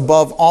that's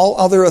above all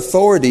other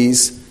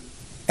authorities,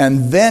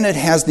 and then it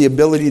has the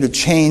ability to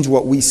change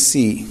what we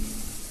see.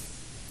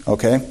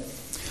 Okay?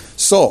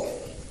 So,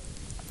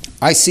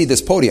 I see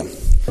this podium.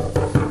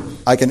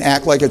 I can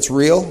act like it's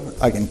real.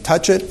 I can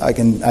touch it. I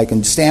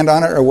can stand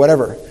on it or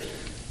whatever.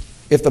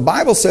 If the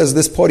Bible says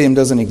this podium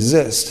doesn't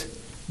exist,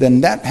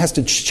 then that has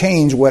to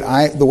change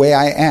the way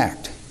I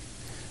act.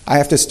 I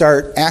have to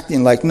start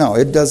acting like, no,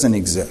 it doesn't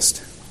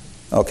exist.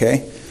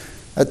 Okay?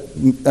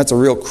 That's a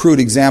real crude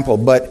example,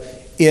 but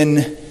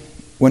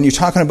when you're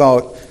talking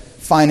about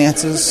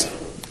finances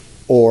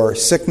or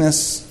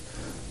sickness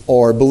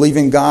or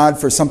believing God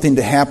for something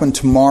to happen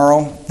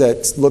tomorrow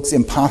that looks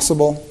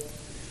impossible,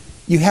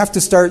 you have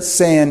to start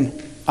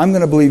saying, I'm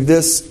going to believe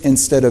this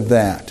instead of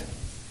that.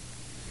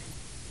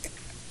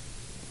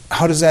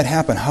 How does that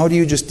happen? How do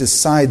you just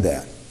decide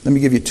that? Let me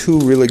give you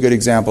two really good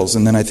examples,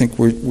 and then I think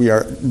we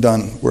are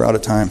done. We're out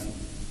of time.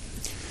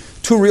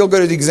 Two real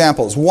good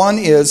examples. One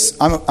is,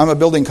 I'm a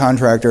building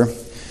contractor,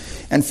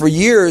 and for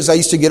years I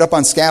used to get up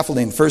on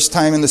scaffolding. First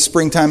time in the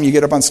springtime you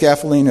get up on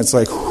scaffolding, it's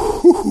like,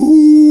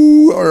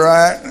 all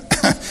right,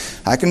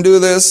 I can do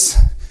this.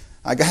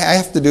 I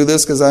have to do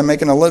this because I'm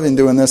making a living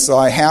doing this, so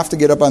I have to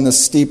get up on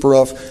this steep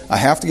roof. I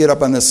have to get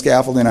up on this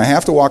scaffolding. I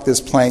have to walk this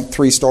plank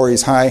 3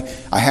 stories high.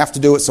 I have to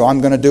do it, so I'm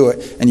going to do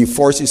it. And you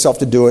force yourself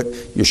to do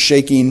it. You're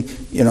shaking,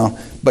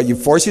 but you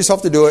force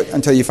yourself to do it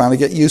until you finally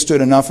get used to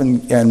it enough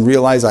and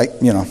realize,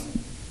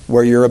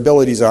 where your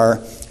abilities are,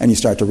 and you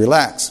start to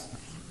relax.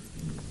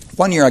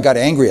 One year I got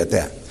angry at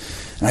that,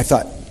 and I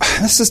thought,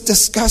 this is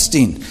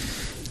disgusting.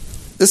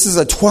 This is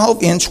a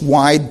 12-inch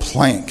wide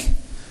plank.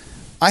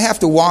 I have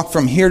to walk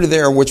from here to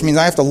there, which means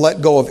I have to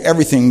let go of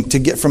everything to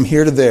get from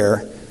here to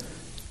there.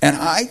 And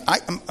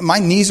my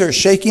knees are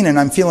shaking and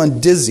I'm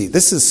feeling dizzy.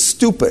 This is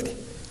stupid.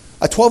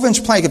 A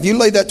 12-inch plank, if you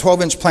laid that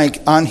 12-inch plank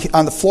on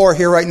the floor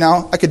here right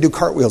now, I could do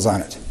cartwheels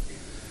on it.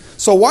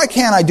 So why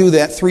can't I do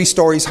that 3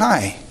 stories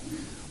high?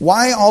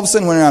 Why all of a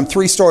sudden when I'm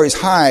 3 stories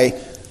high,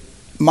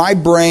 my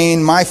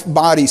brain, my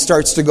body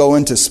starts to go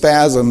into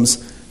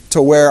spasms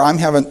to where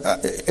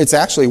it's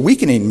actually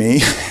weakening me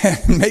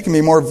and making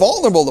me more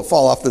vulnerable to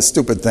fall off this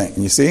stupid thing,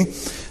 you see?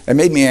 It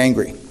made me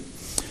angry.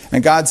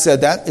 And God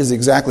said that is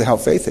exactly how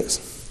faith is.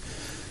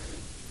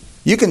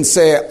 You can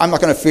say, I'm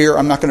not going to fear,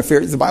 I'm not going to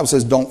fear. The Bible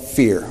says don't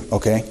fear,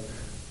 okay?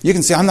 You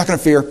can say, I'm not going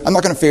to fear, I'm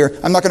not going to fear,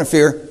 I'm not going to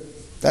fear.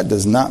 That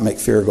does not make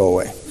fear go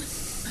away.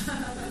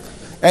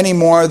 Any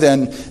more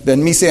than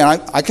me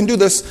saying, I can do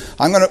this,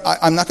 I'm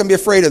not going to be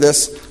afraid of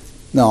this.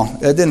 No,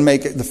 it didn't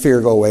make the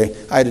fear go away.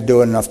 I had to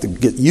do it enough to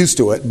get used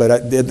to it,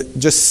 but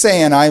just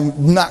saying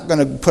I'm not going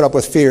to put up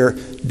with fear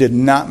did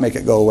not make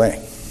it go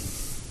away.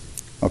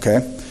 Okay?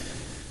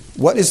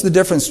 What is the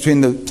difference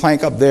between the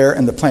plank up there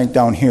and the plank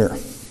down here?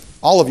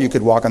 All of you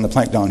could walk on the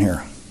plank down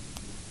here.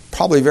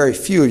 Probably very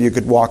few of you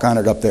could walk on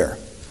it up there.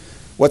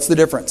 What's the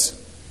difference?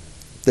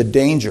 The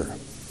danger.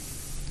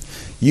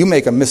 You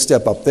make a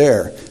misstep up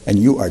there and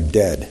you are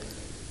dead.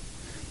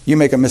 You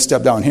make a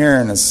misstep down here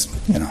and it's,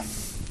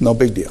 no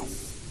big deal.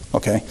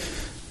 Okay?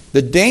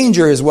 The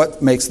danger is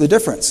what makes the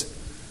difference.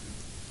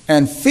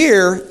 And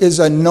fear is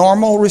a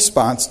normal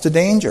response to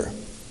danger.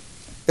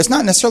 It's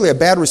not necessarily a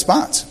bad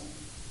response.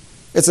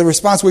 It's a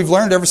response we've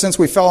learned ever since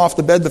we fell off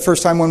the bed the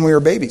first time when we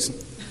were babies.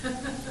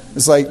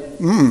 It's like,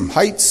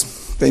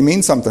 heights, they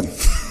mean something.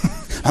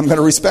 I'm going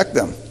to respect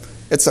them.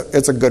 It's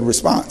a good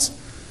response.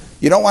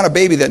 You don't want a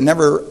baby that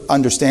never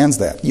understands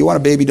that. You want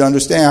a baby to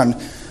understand,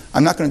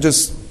 I'm not going to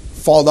just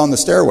fall down the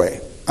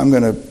stairway. I'm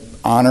going to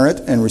honor it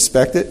and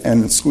respect it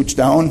and scooch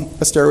down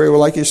a stairway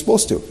like you're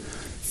supposed to.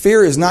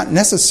 Fear is not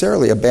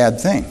necessarily a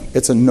bad thing.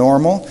 It's a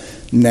normal,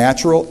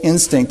 natural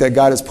instinct that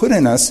God has put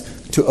in us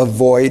to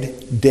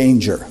avoid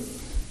danger.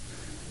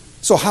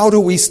 So how do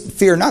we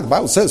fear not? The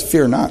Bible says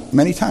fear not.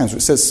 Many times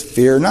it says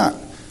fear not.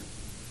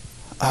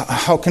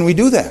 How can we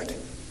do that?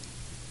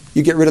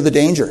 You get rid of the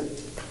danger.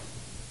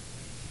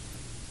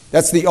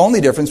 That's the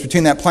only difference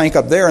between that plank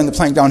up there and the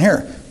plank down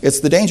here.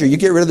 It's the danger. You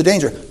get rid of the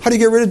danger. How do you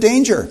get rid of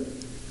danger?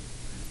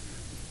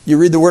 You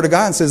read the Word of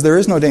God and it says there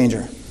is no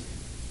danger.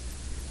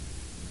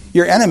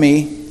 Your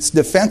enemy's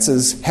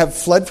defenses have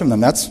fled from them.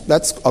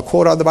 That's a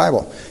quote out of the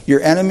Bible.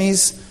 Your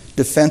enemy's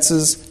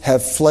defenses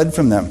have fled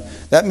from them.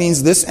 That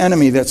means this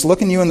enemy that's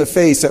looking you in the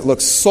face, that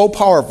looks so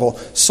powerful,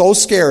 so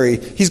scary,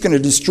 he's going to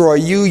destroy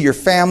you, your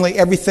family,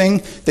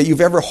 everything that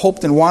you've ever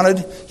hoped and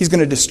wanted. He's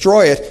going to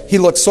destroy it. He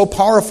looks so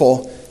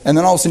powerful, and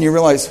then all of a sudden you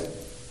realize,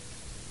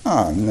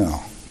 oh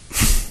no.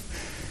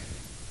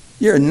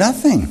 You're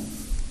nothing.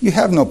 You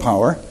have no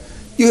power.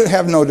 You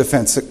have no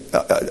defense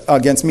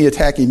against me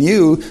attacking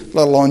you,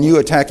 let alone you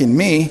attacking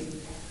me.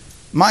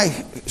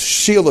 My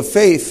shield of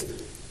faith,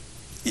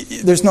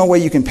 there's no way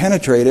you can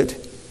penetrate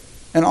it.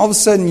 And all of a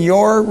sudden,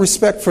 your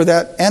respect for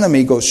that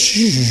enemy goes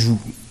shoo.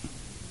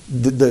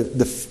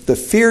 The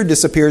fear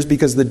disappears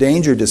because the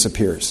danger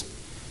disappears.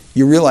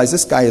 You realize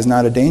this guy is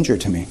not a danger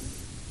to me.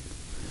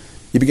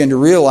 You begin to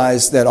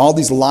realize that all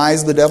these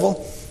lies of the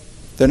devil,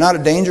 they're not a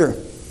danger.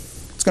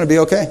 It's going to be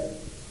okay.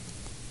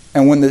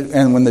 And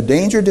when the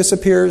danger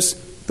disappears,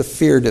 the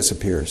fear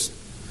disappears.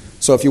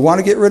 So if you want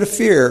to get rid of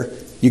fear,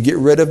 you get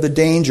rid of the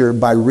danger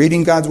by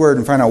reading God's Word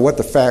and find out what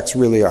the facts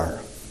really are.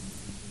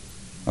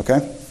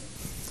 Okay?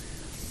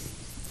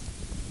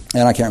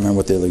 And I can't remember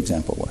what the other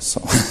example was.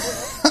 So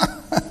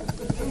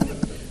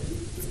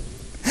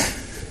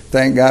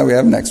thank God we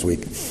have next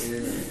week.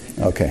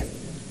 Okay.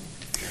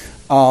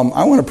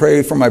 I want to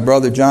pray for my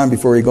brother John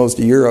before he goes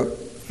to Europe.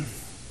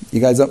 You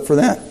guys up for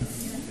that?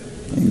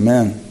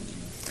 Amen.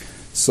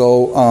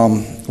 So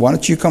why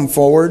don't you come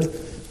forward?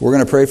 We're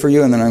going to pray for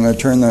you, and then I'm going to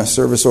turn the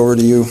service over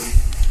to you.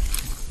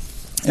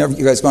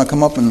 You guys going to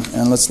come up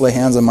and let's lay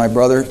hands on my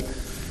brother.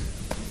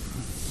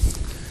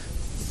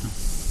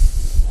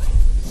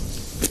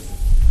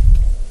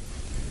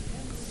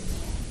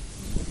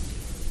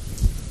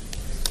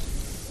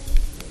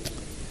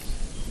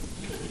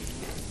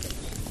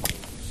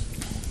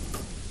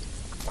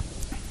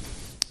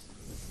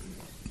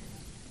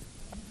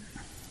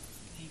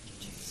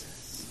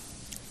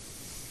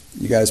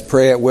 You guys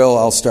pray at will.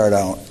 I'll start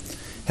out.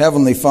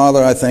 Heavenly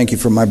Father, I thank you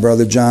for my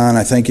brother John.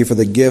 I thank you for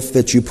the gift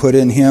that you put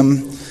in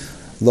him.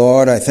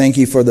 Lord, I thank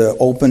you for the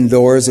open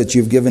doors that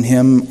you've given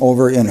him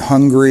over in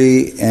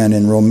Hungary and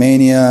in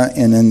Romania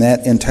and in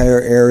that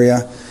entire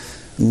area.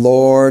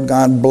 Lord,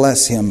 God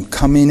bless him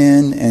coming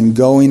in and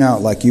going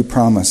out like you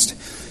promised.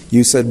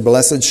 You said,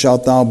 blessed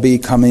shalt thou be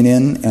coming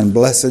in, and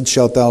blessed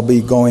shalt thou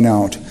be going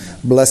out.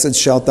 Blessed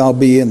shalt thou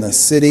be in the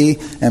city,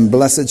 and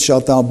blessed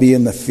shalt thou be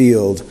in the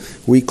field.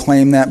 We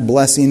claim that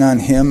blessing on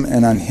him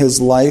and on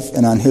his life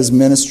and on his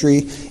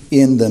ministry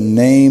in the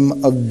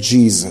name of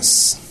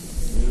Jesus.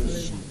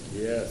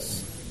 Yes.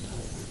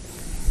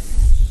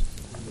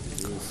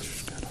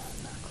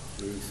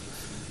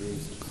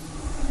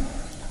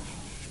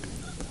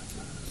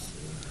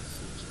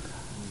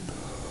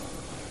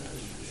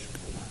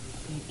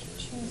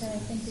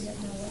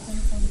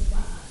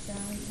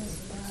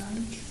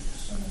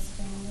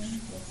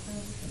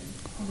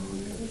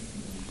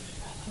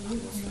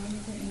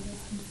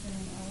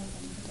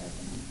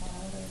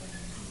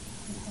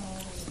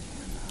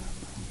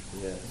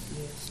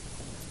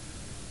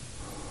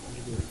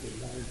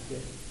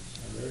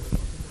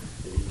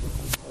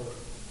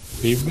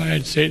 Be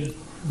bind Satan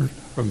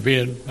from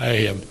being by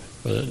him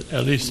for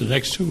at least the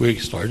next 2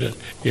 weeks, Lord.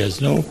 He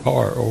has no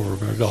power over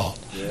him at all.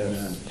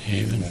 Yes.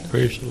 Amen.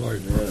 Praise the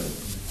Lord.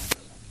 Yes.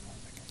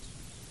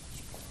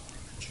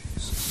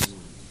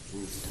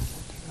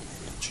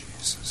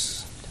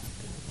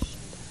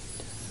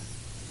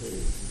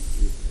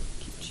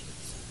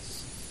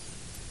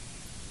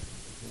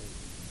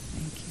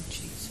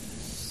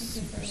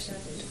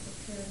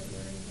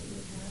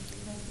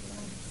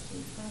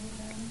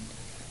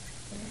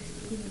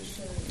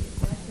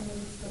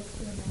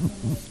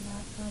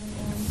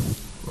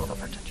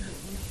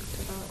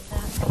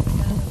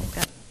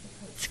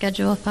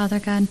 Schedule, Father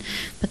God,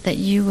 but that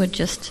you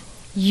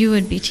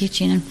would be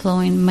teaching and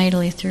flowing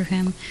mightily through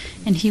him,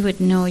 and he would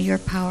know your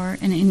power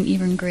in an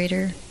even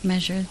greater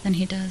measure than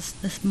he does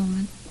this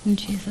moment. In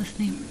Jesus'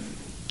 name.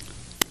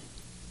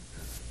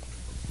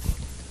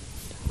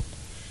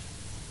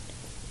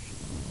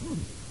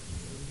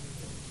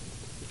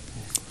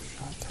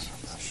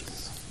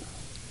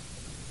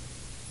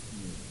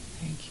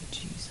 Thank you,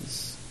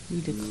 Jesus.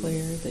 We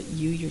declare that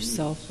you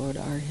yourself, Lord,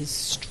 are his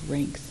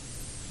strength.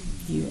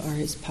 You are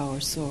his power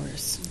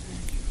source.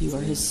 You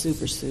are his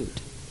supersuit.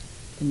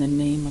 In the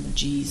name of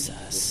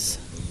Jesus.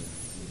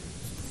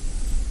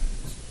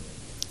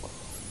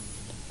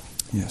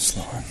 Yes,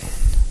 Lord.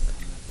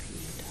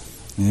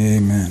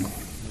 Amen.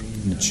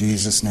 In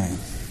Jesus' name.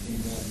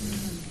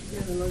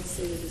 The Lord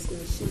said it is going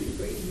to show you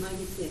great and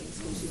mighty things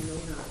which you know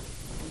not.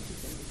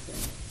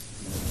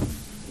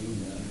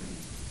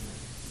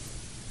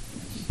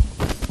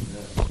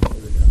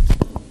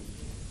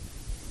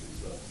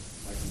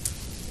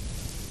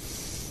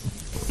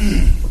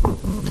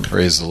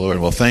 Praise the Lord.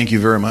 Well, thank you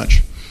very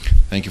much.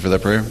 Thank you for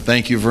that prayer.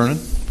 Thank you, Vernon,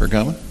 for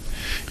coming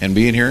and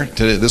being here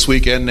today, this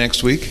week and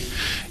next week.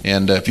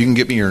 And if you can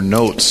get me your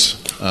notes,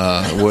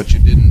 what you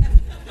didn't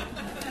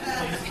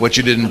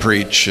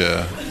preach.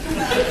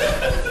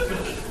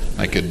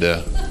 I could.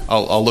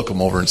 I'll look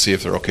them over and see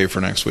if they're okay for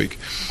next week.